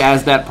play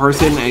as that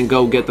person and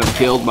go get them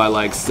killed by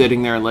like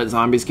sitting there and let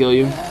zombies kill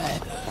you.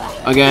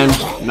 Again,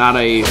 not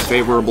a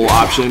favorable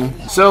option.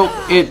 So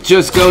it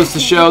just goes to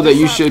show that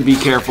you should be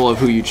careful of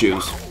who you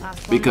choose,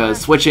 because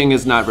switching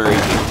is not very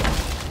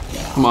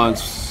easy. Come on,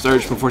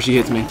 Surge before she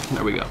hits me.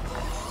 There we go.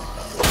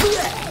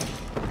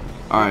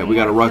 Alright, we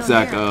got a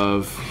rucksack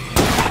of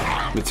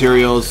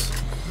materials.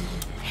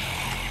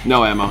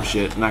 No ammo,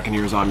 shit. And I can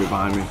hear a zombie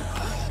behind me.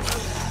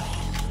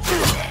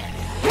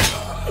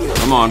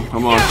 Come on,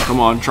 come on,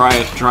 come on. Try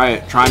it, try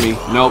it, try me.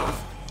 Nope.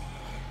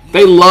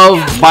 They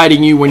love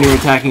biting you when you're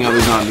attacking other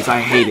zombies. I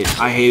hate it.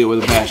 I hate it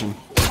with a passion.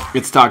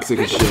 It's toxic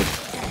as shit.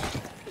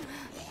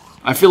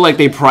 I feel like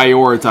they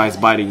prioritize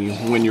biting you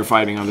when you're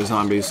fighting other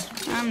zombies.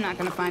 I'm not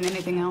gonna find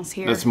anything else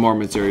here. That's more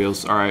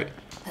materials. Alright.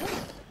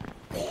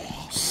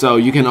 So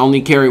you can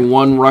only carry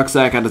one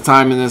rucksack at a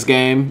time in this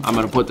game. I'm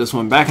going to put this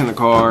one back in the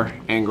car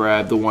and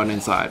grab the one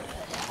inside.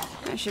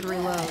 I should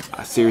reload.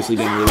 I seriously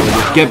didn't reload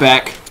it. Get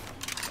back.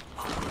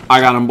 I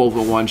got them both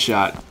with one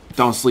shot.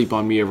 Don't sleep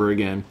on me ever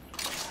again.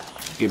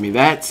 Give me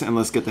that and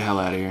let's get the hell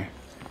out of here.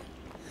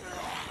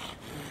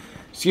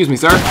 Excuse me,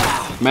 sir.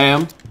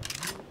 Ma'am.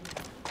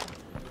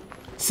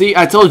 See,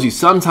 I told you,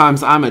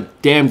 sometimes I'm a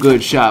damn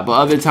good shot, but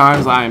other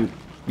times I'm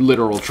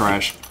literal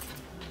trash.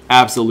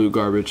 Absolute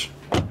garbage.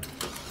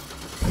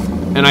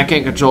 And I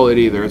can't control it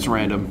either. It's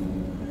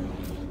random.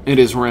 It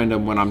is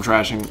random when I'm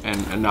trashing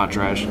and not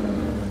trash.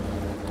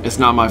 It's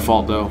not my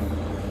fault, though.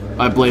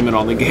 I blame it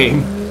on the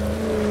game.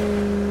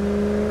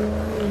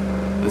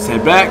 Let's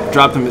head back,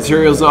 drop the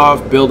materials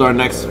off, build our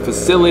next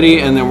facility,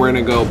 and then we're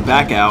going to go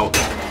back out.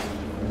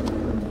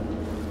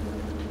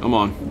 Come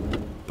on.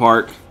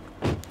 Park.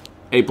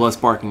 A+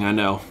 parking, I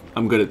know.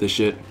 I'm good at this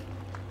shit.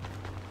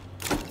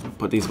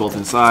 Put these both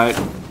inside.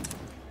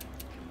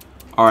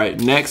 Alright,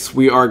 next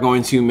we are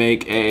going to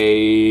make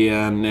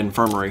an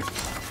infirmary.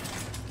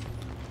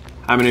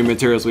 How many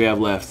materials we have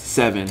left?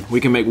 7. We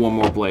can make one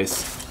more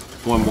place.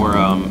 One more,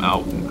 I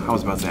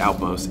was about to say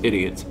outpost.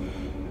 Idiots.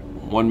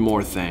 One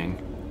more thing.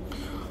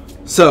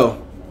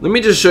 So, let me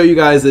just show you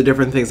guys the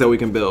different things that we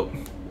can build.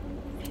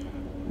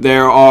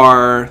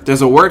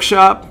 There's a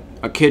workshop,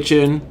 a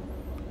kitchen,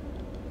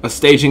 a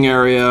staging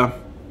area,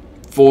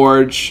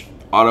 forge,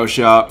 auto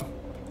shop.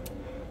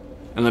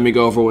 And let me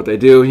go over what they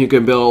do. You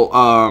can build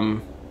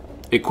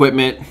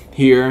equipment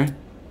here,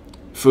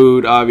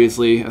 food,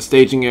 obviously. A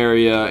staging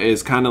area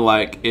is kind of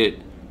like it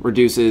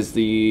reduces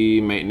the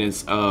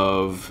maintenance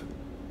of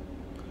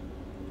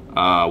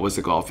what's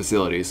it called?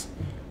 Facilities.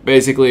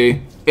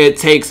 Basically, it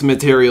takes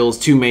materials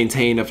to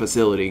maintain a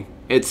facility.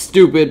 It's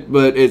stupid,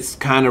 but it's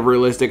kind of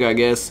realistic, I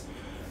guess.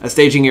 A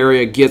staging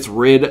area gets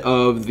rid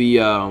of the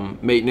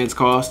maintenance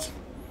cost.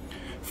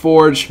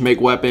 Forge,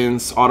 make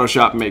weapons. Auto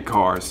shop, make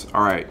cars.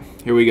 Alright,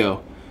 here we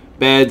go.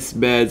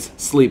 Beds,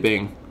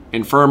 sleeping.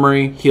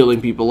 Infirmary, healing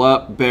people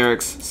up.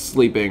 Barracks,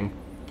 sleeping.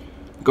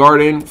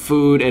 Garden,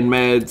 food and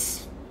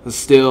meds.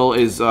 Still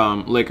is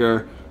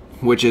liquor,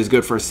 which is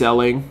good for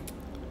selling.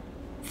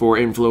 For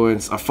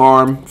influence. A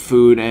farm,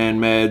 food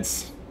and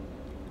meds.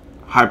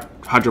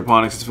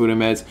 Hydroponics is food and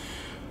meds.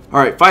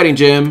 Alright, fighting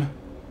gym,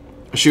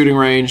 a shooting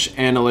range,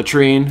 and a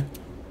latrine.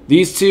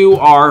 These two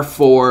are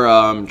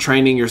for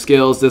training your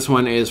skills. This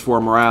one is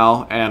for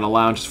morale, and a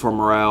lounge is for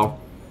morale.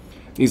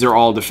 These are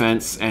all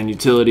defense and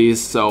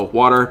utilities. So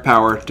water,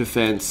 power,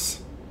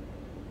 defense.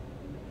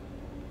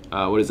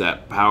 What is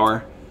that?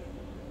 Power.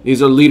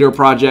 These are leader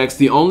projects.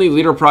 The only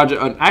leader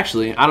project...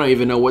 actually, I don't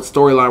even know what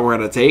storyline we're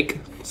going to take.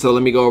 So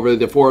let me go over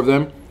the 4 of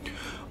them.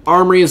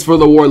 Armory is for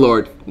the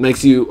warlord.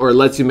 Makes you, or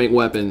lets you make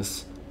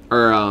weapons.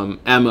 Or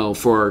ammo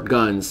for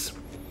guns.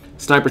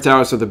 Sniper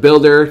towers for the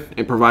builder.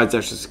 It provides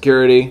extra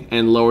security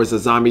and lowers the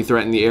zombie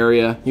threat in the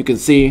area. You can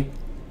see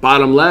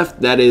bottom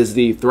left, that is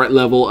the threat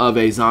level of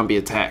a zombie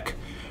attack.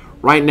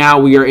 Right now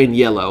we are in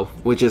yellow,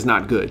 which is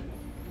not good.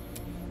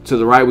 To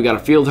the right we got a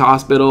field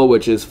hospital,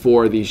 which is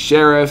for the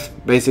sheriff.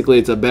 Basically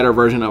it's a better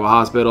version of a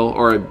hospital,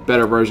 or a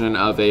better version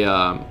of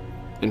a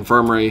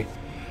infirmary.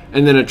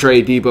 And then a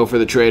trade depot for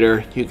the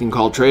trader. You can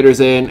call traders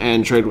in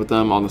and trade with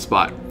them on the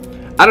spot.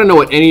 I don't know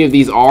what any of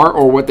these are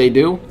or what they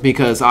do,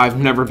 because I've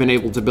never been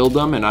able to build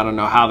them, and I don't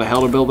know how the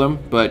hell to build them,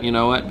 but you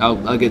know what,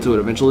 I'll get to it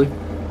eventually.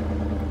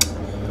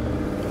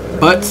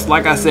 But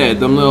like I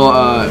said, them little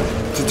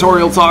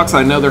tutorial talks,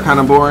 I know they're kind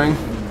of boring.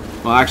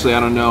 Well, actually,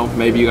 I don't know,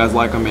 maybe you guys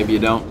like them, maybe you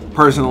don't.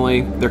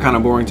 Personally, they're kind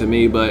of boring to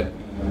me, but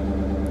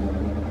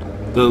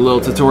the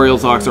little tutorial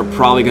talks are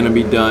probably going to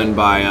be done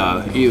by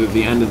either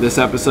the end of this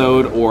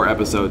episode or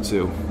episode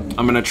 2.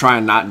 I'm going to try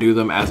and not do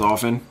them as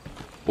often,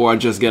 or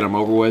just get them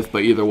over with,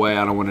 but either way,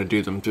 I don't want to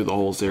do them through the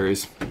whole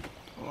series.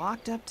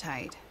 Locked up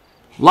tight.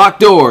 Locked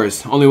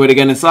doors. Only way to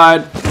get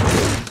inside,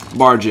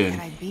 barge in.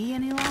 Can I be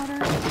any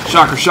louder?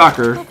 Shocker,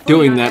 shocker. Hopefully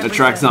Doing not that every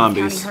attracts resident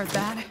in the zombies. county heard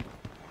that.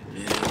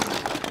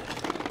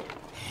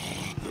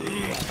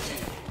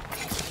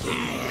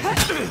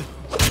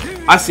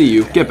 I see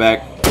you. Get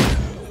back.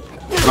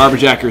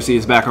 Garbage accuracy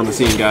is back on the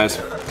scene, guys.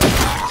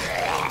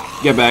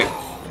 Get back.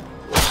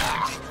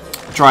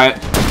 Try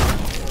it.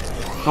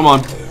 Come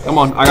on. Come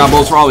on. I got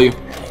bullets for all of you.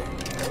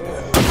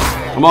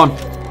 Come on.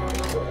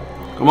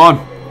 Come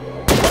on.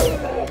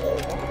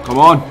 Come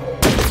on.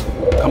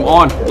 Come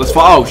on. Let's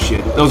follow. Oh,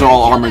 shit. Those are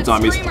all armored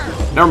zombies.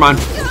 Never mind.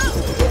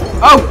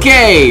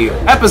 Okay.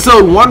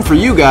 Episode 1 for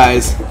you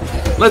guys.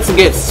 Let's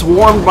get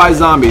swarmed by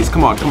zombies.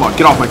 Come on. Come on.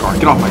 Get off my car.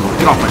 Get off my car.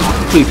 Get off my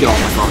car. Please get off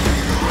my car.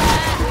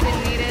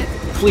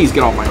 Please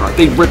get off my car.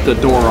 They ripped the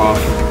door off.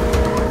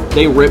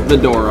 They ripped the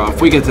door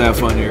off. We get to have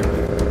fun here.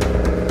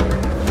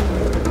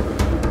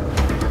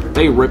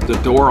 They ripped the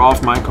door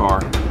off my car.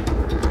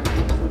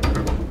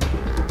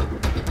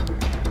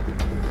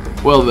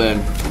 Well then,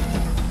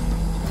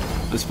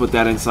 let's put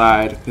that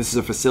inside. This is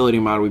a facility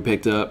mod we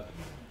picked up.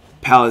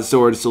 Pallet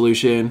storage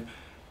solution.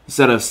 A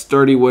set of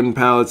sturdy wooden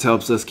pallets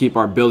helps us keep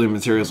our building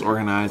materials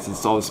organized.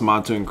 Install this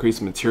mod to increase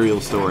material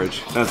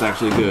storage. That's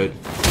actually good.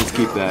 Let's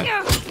keep that.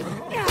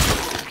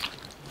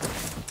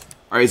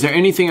 Alright, is there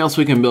anything else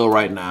we can build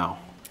right now?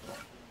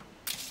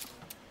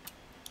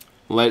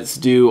 Let's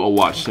do a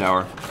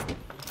watchtower.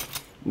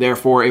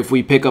 Therefore, if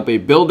we pick up a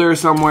builder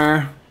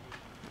somewhere,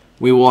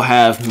 we will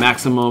have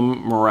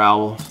maximum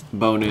morale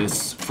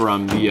bonus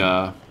from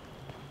the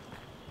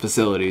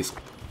facilities.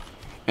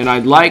 And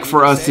I'd like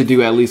for us to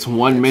do at least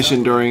one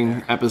mission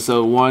during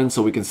episode 1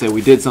 so we can say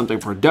we did something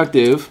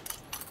productive.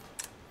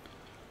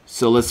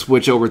 So let's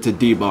switch over to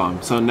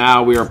D-Bomb. So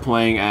now we are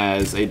playing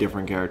as a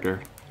different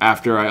character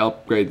after I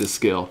upgrade the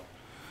skill.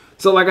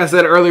 So like I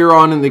said earlier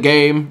on in the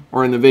game,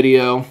 or in the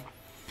video,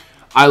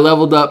 I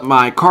leveled up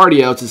my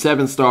cardio to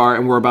 7-star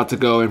and we're about to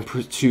go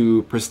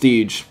into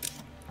prestige.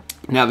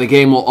 Now the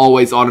game will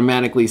always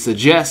automatically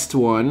suggest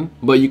one,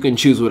 but you can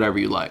choose whatever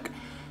you like.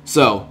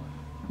 So,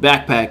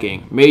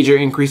 backpacking, major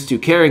increase to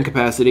carrying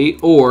capacity,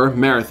 or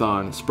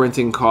marathon,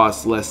 sprinting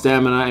costs less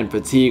stamina and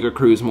fatigue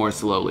accrues more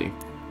slowly.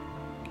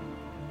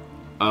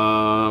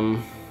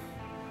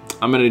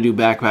 I'm going to do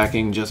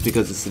backpacking just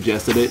because it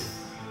suggested it.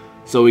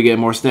 So we get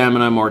more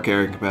stamina, more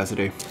carrying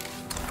capacity.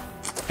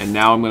 And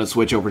now I'm going to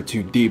switch over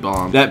to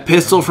D-Bomb. That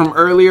pistol from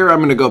earlier, I'm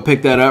going to go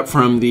pick that up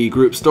from the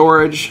group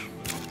storage.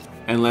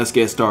 And let's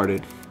get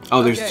started.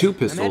 Oh, there's 2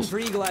 pistols. I'm heading for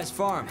Eagle Eye's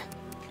farm.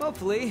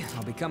 Hopefully,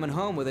 I'll be coming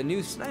home with a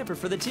new sniper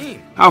for the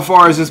team. How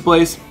far is this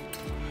place?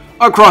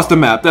 Across the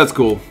map. That's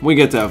cool. We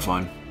get to have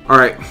fun.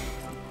 Alright.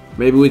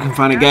 Maybe we can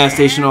find a gas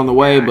station on the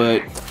way,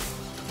 but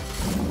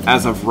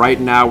as of right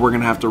now, we're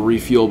going to have to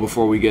refuel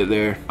before we get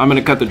there. I'm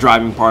going to cut the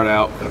driving part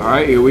out.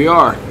 Alright, here we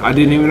are. I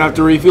didn't even have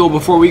to refuel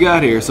before we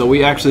got here, so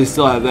we actually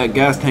still have that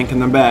gas tank in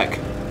the back.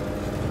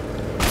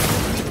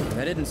 If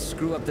I didn't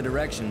screw up the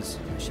directions,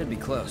 I should be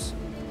close.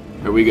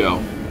 Here we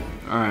go.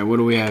 Alright, what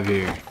do we have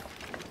here?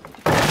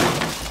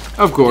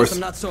 Of course. Guess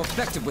I'm not so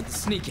effective with the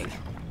sneaking.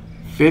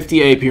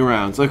 50 AP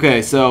rounds.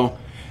 Okay, so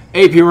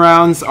AP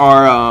rounds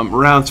are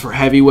rounds for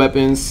heavy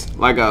weapons,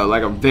 like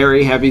a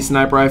very heavy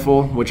sniper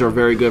rifle, which are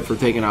very good for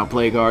taking out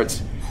plague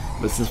guards.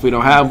 But since we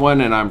don't have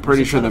one, and I'm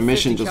pretty sure the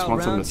mission just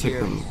wants them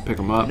to pick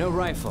them up. No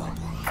rifle.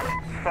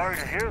 Sorry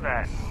to hear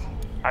that.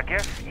 I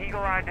guess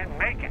Eagle Eye didn't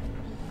make it.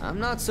 I'm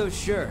not so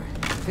sure.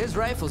 If his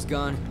rifle's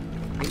gone,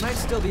 he might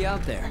still be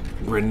out there.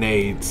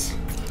 Grenades.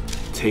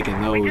 Taking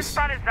We just those.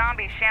 spotted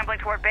zombies shambling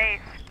toward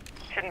base.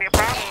 Shouldn't be a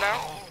problem,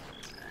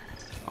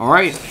 though.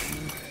 Alright.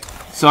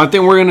 So I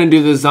think we're going to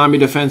do the zombie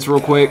defense real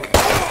quick,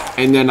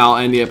 and then I'll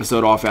end the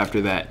episode off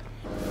after that.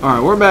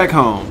 Alright, we're back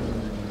home.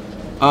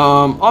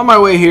 On my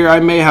way here, I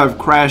may have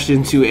crashed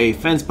into a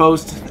fence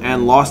post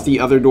and lost the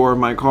other door of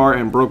my car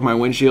and broke my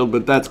windshield,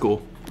 but that's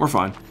cool. We're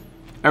fine.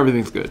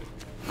 Everything's good.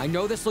 I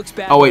know this looks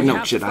bad. Oh wait, but we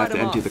no, shit, I have to fight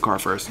 'em empty off. the car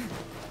first.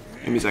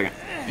 Give me a second.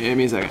 Give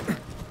me a second.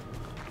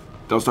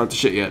 Don't start the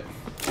shit yet.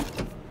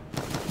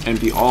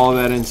 Empty all of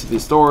that into the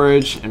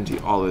storage. Empty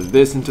all of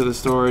this into the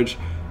storage.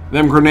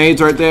 Them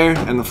grenades right there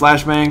and the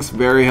flashbangs,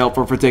 very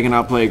helpful for taking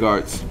out plague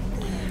guards.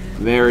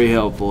 Very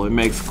helpful. It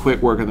makes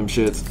quick work of them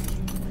shits.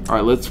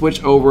 Alright, let's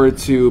switch over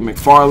to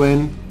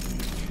McFarlane.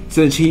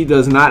 Since he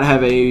does not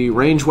have a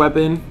ranged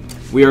weapon,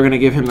 we are going to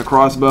give him the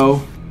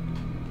crossbow.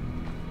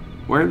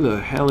 Where the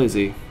hell is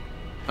he?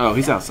 Oh,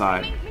 he's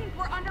outside.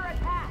 We're under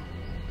attack.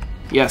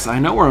 Yes, I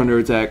know we're under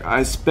attack.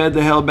 I sped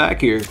the hell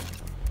back here.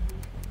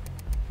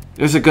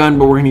 There's a gun,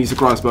 but we're going to use the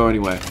crossbow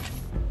anyway.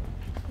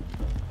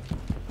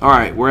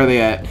 Alright, where are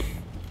they at?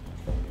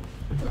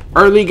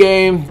 Early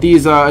game,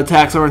 these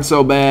attacks aren't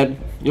so bad.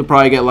 You'll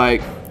probably get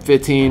like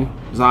 15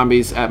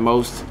 zombies at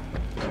most.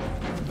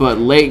 But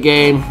late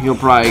game, you'll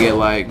probably get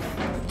like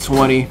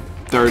 20,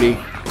 30.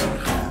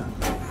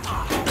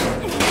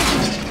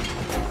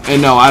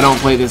 And no, I don't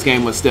play this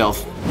game with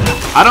stealth.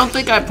 I don't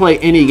think I play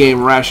any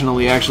game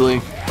rationally, actually.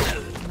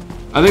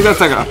 I think that's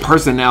like a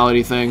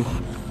personality thing.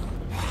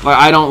 Like,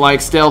 I don't like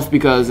stealth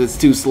because it's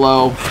too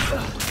slow.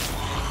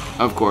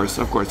 Of course.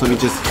 Let me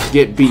just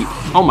get beat.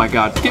 Oh my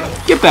god.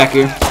 Get back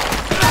here.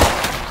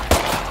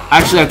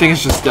 Actually, I think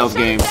it's just stealth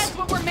games.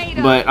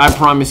 But I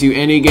promise you,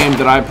 any game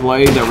that I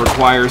play that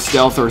requires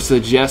stealth or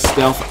suggests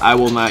stealth, I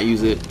will not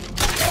use it.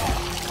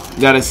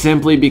 That is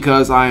simply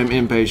because I am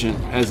impatient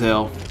as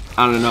hell.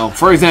 I don't know.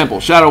 For example,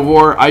 Shadow of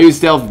War, I use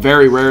stealth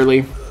very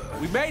rarely.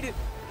 We made it.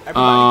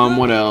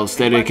 What else?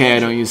 State of Decay, I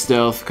don't use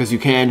stealth because you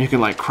can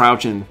like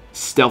crouch and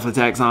stealth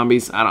attack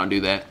zombies. I don't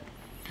do that.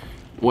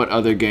 What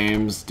other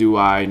games do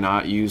I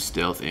not use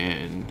stealth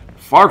in?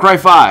 Far Cry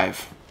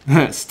 5.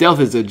 Stealth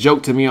is a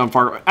joke to me on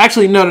Far Cry.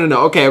 Actually, no.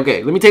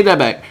 Okay. Let me take that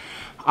back.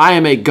 I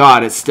am a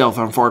god at stealth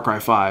on Far Cry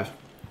 5.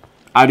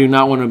 I do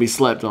not want to be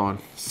slept on.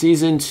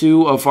 Season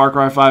 2 of Far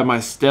Cry 5, my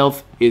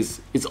stealth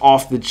is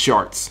off the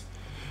charts.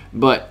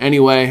 But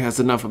anyway, that's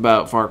enough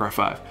about Far Cry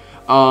 5.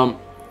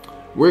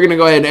 We're going to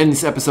go ahead and end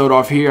this episode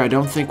off here. I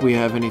don't think we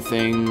have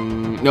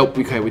anything... Nope,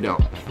 okay, we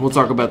don't. We'll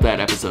talk about that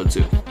episode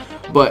 2.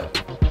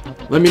 But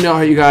let me know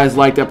how you guys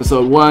liked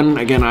episode 1.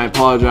 Again, I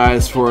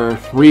apologize for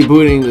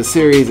rebooting the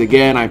series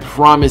again. I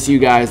promise you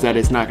guys that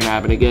it's not going to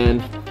happen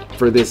again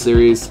for this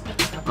series.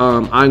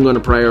 I'm going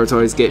to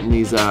prioritize getting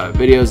these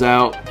videos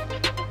out.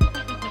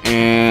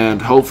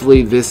 And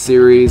hopefully this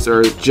series,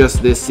 or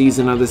just this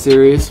season of the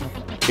series,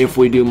 if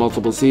we do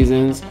multiple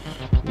seasons,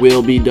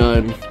 will be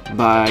done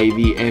by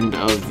the end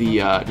of the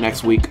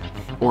next week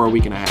or a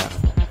week and a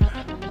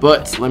half.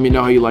 But let me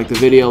know how you like the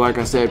video. Like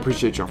I said,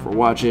 appreciate y'all for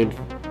watching.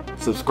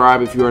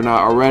 Subscribe if you are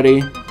not already.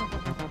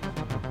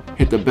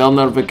 Hit the bell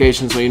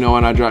notification so you know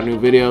when I drop new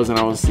videos, and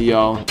I will see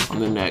y'all on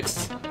the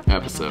next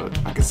episode.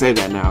 I can say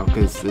that now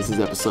because this is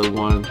episode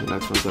 1. The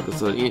next one's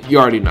episode. You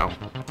already know.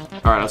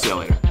 Alright, I'll see y'all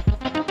later.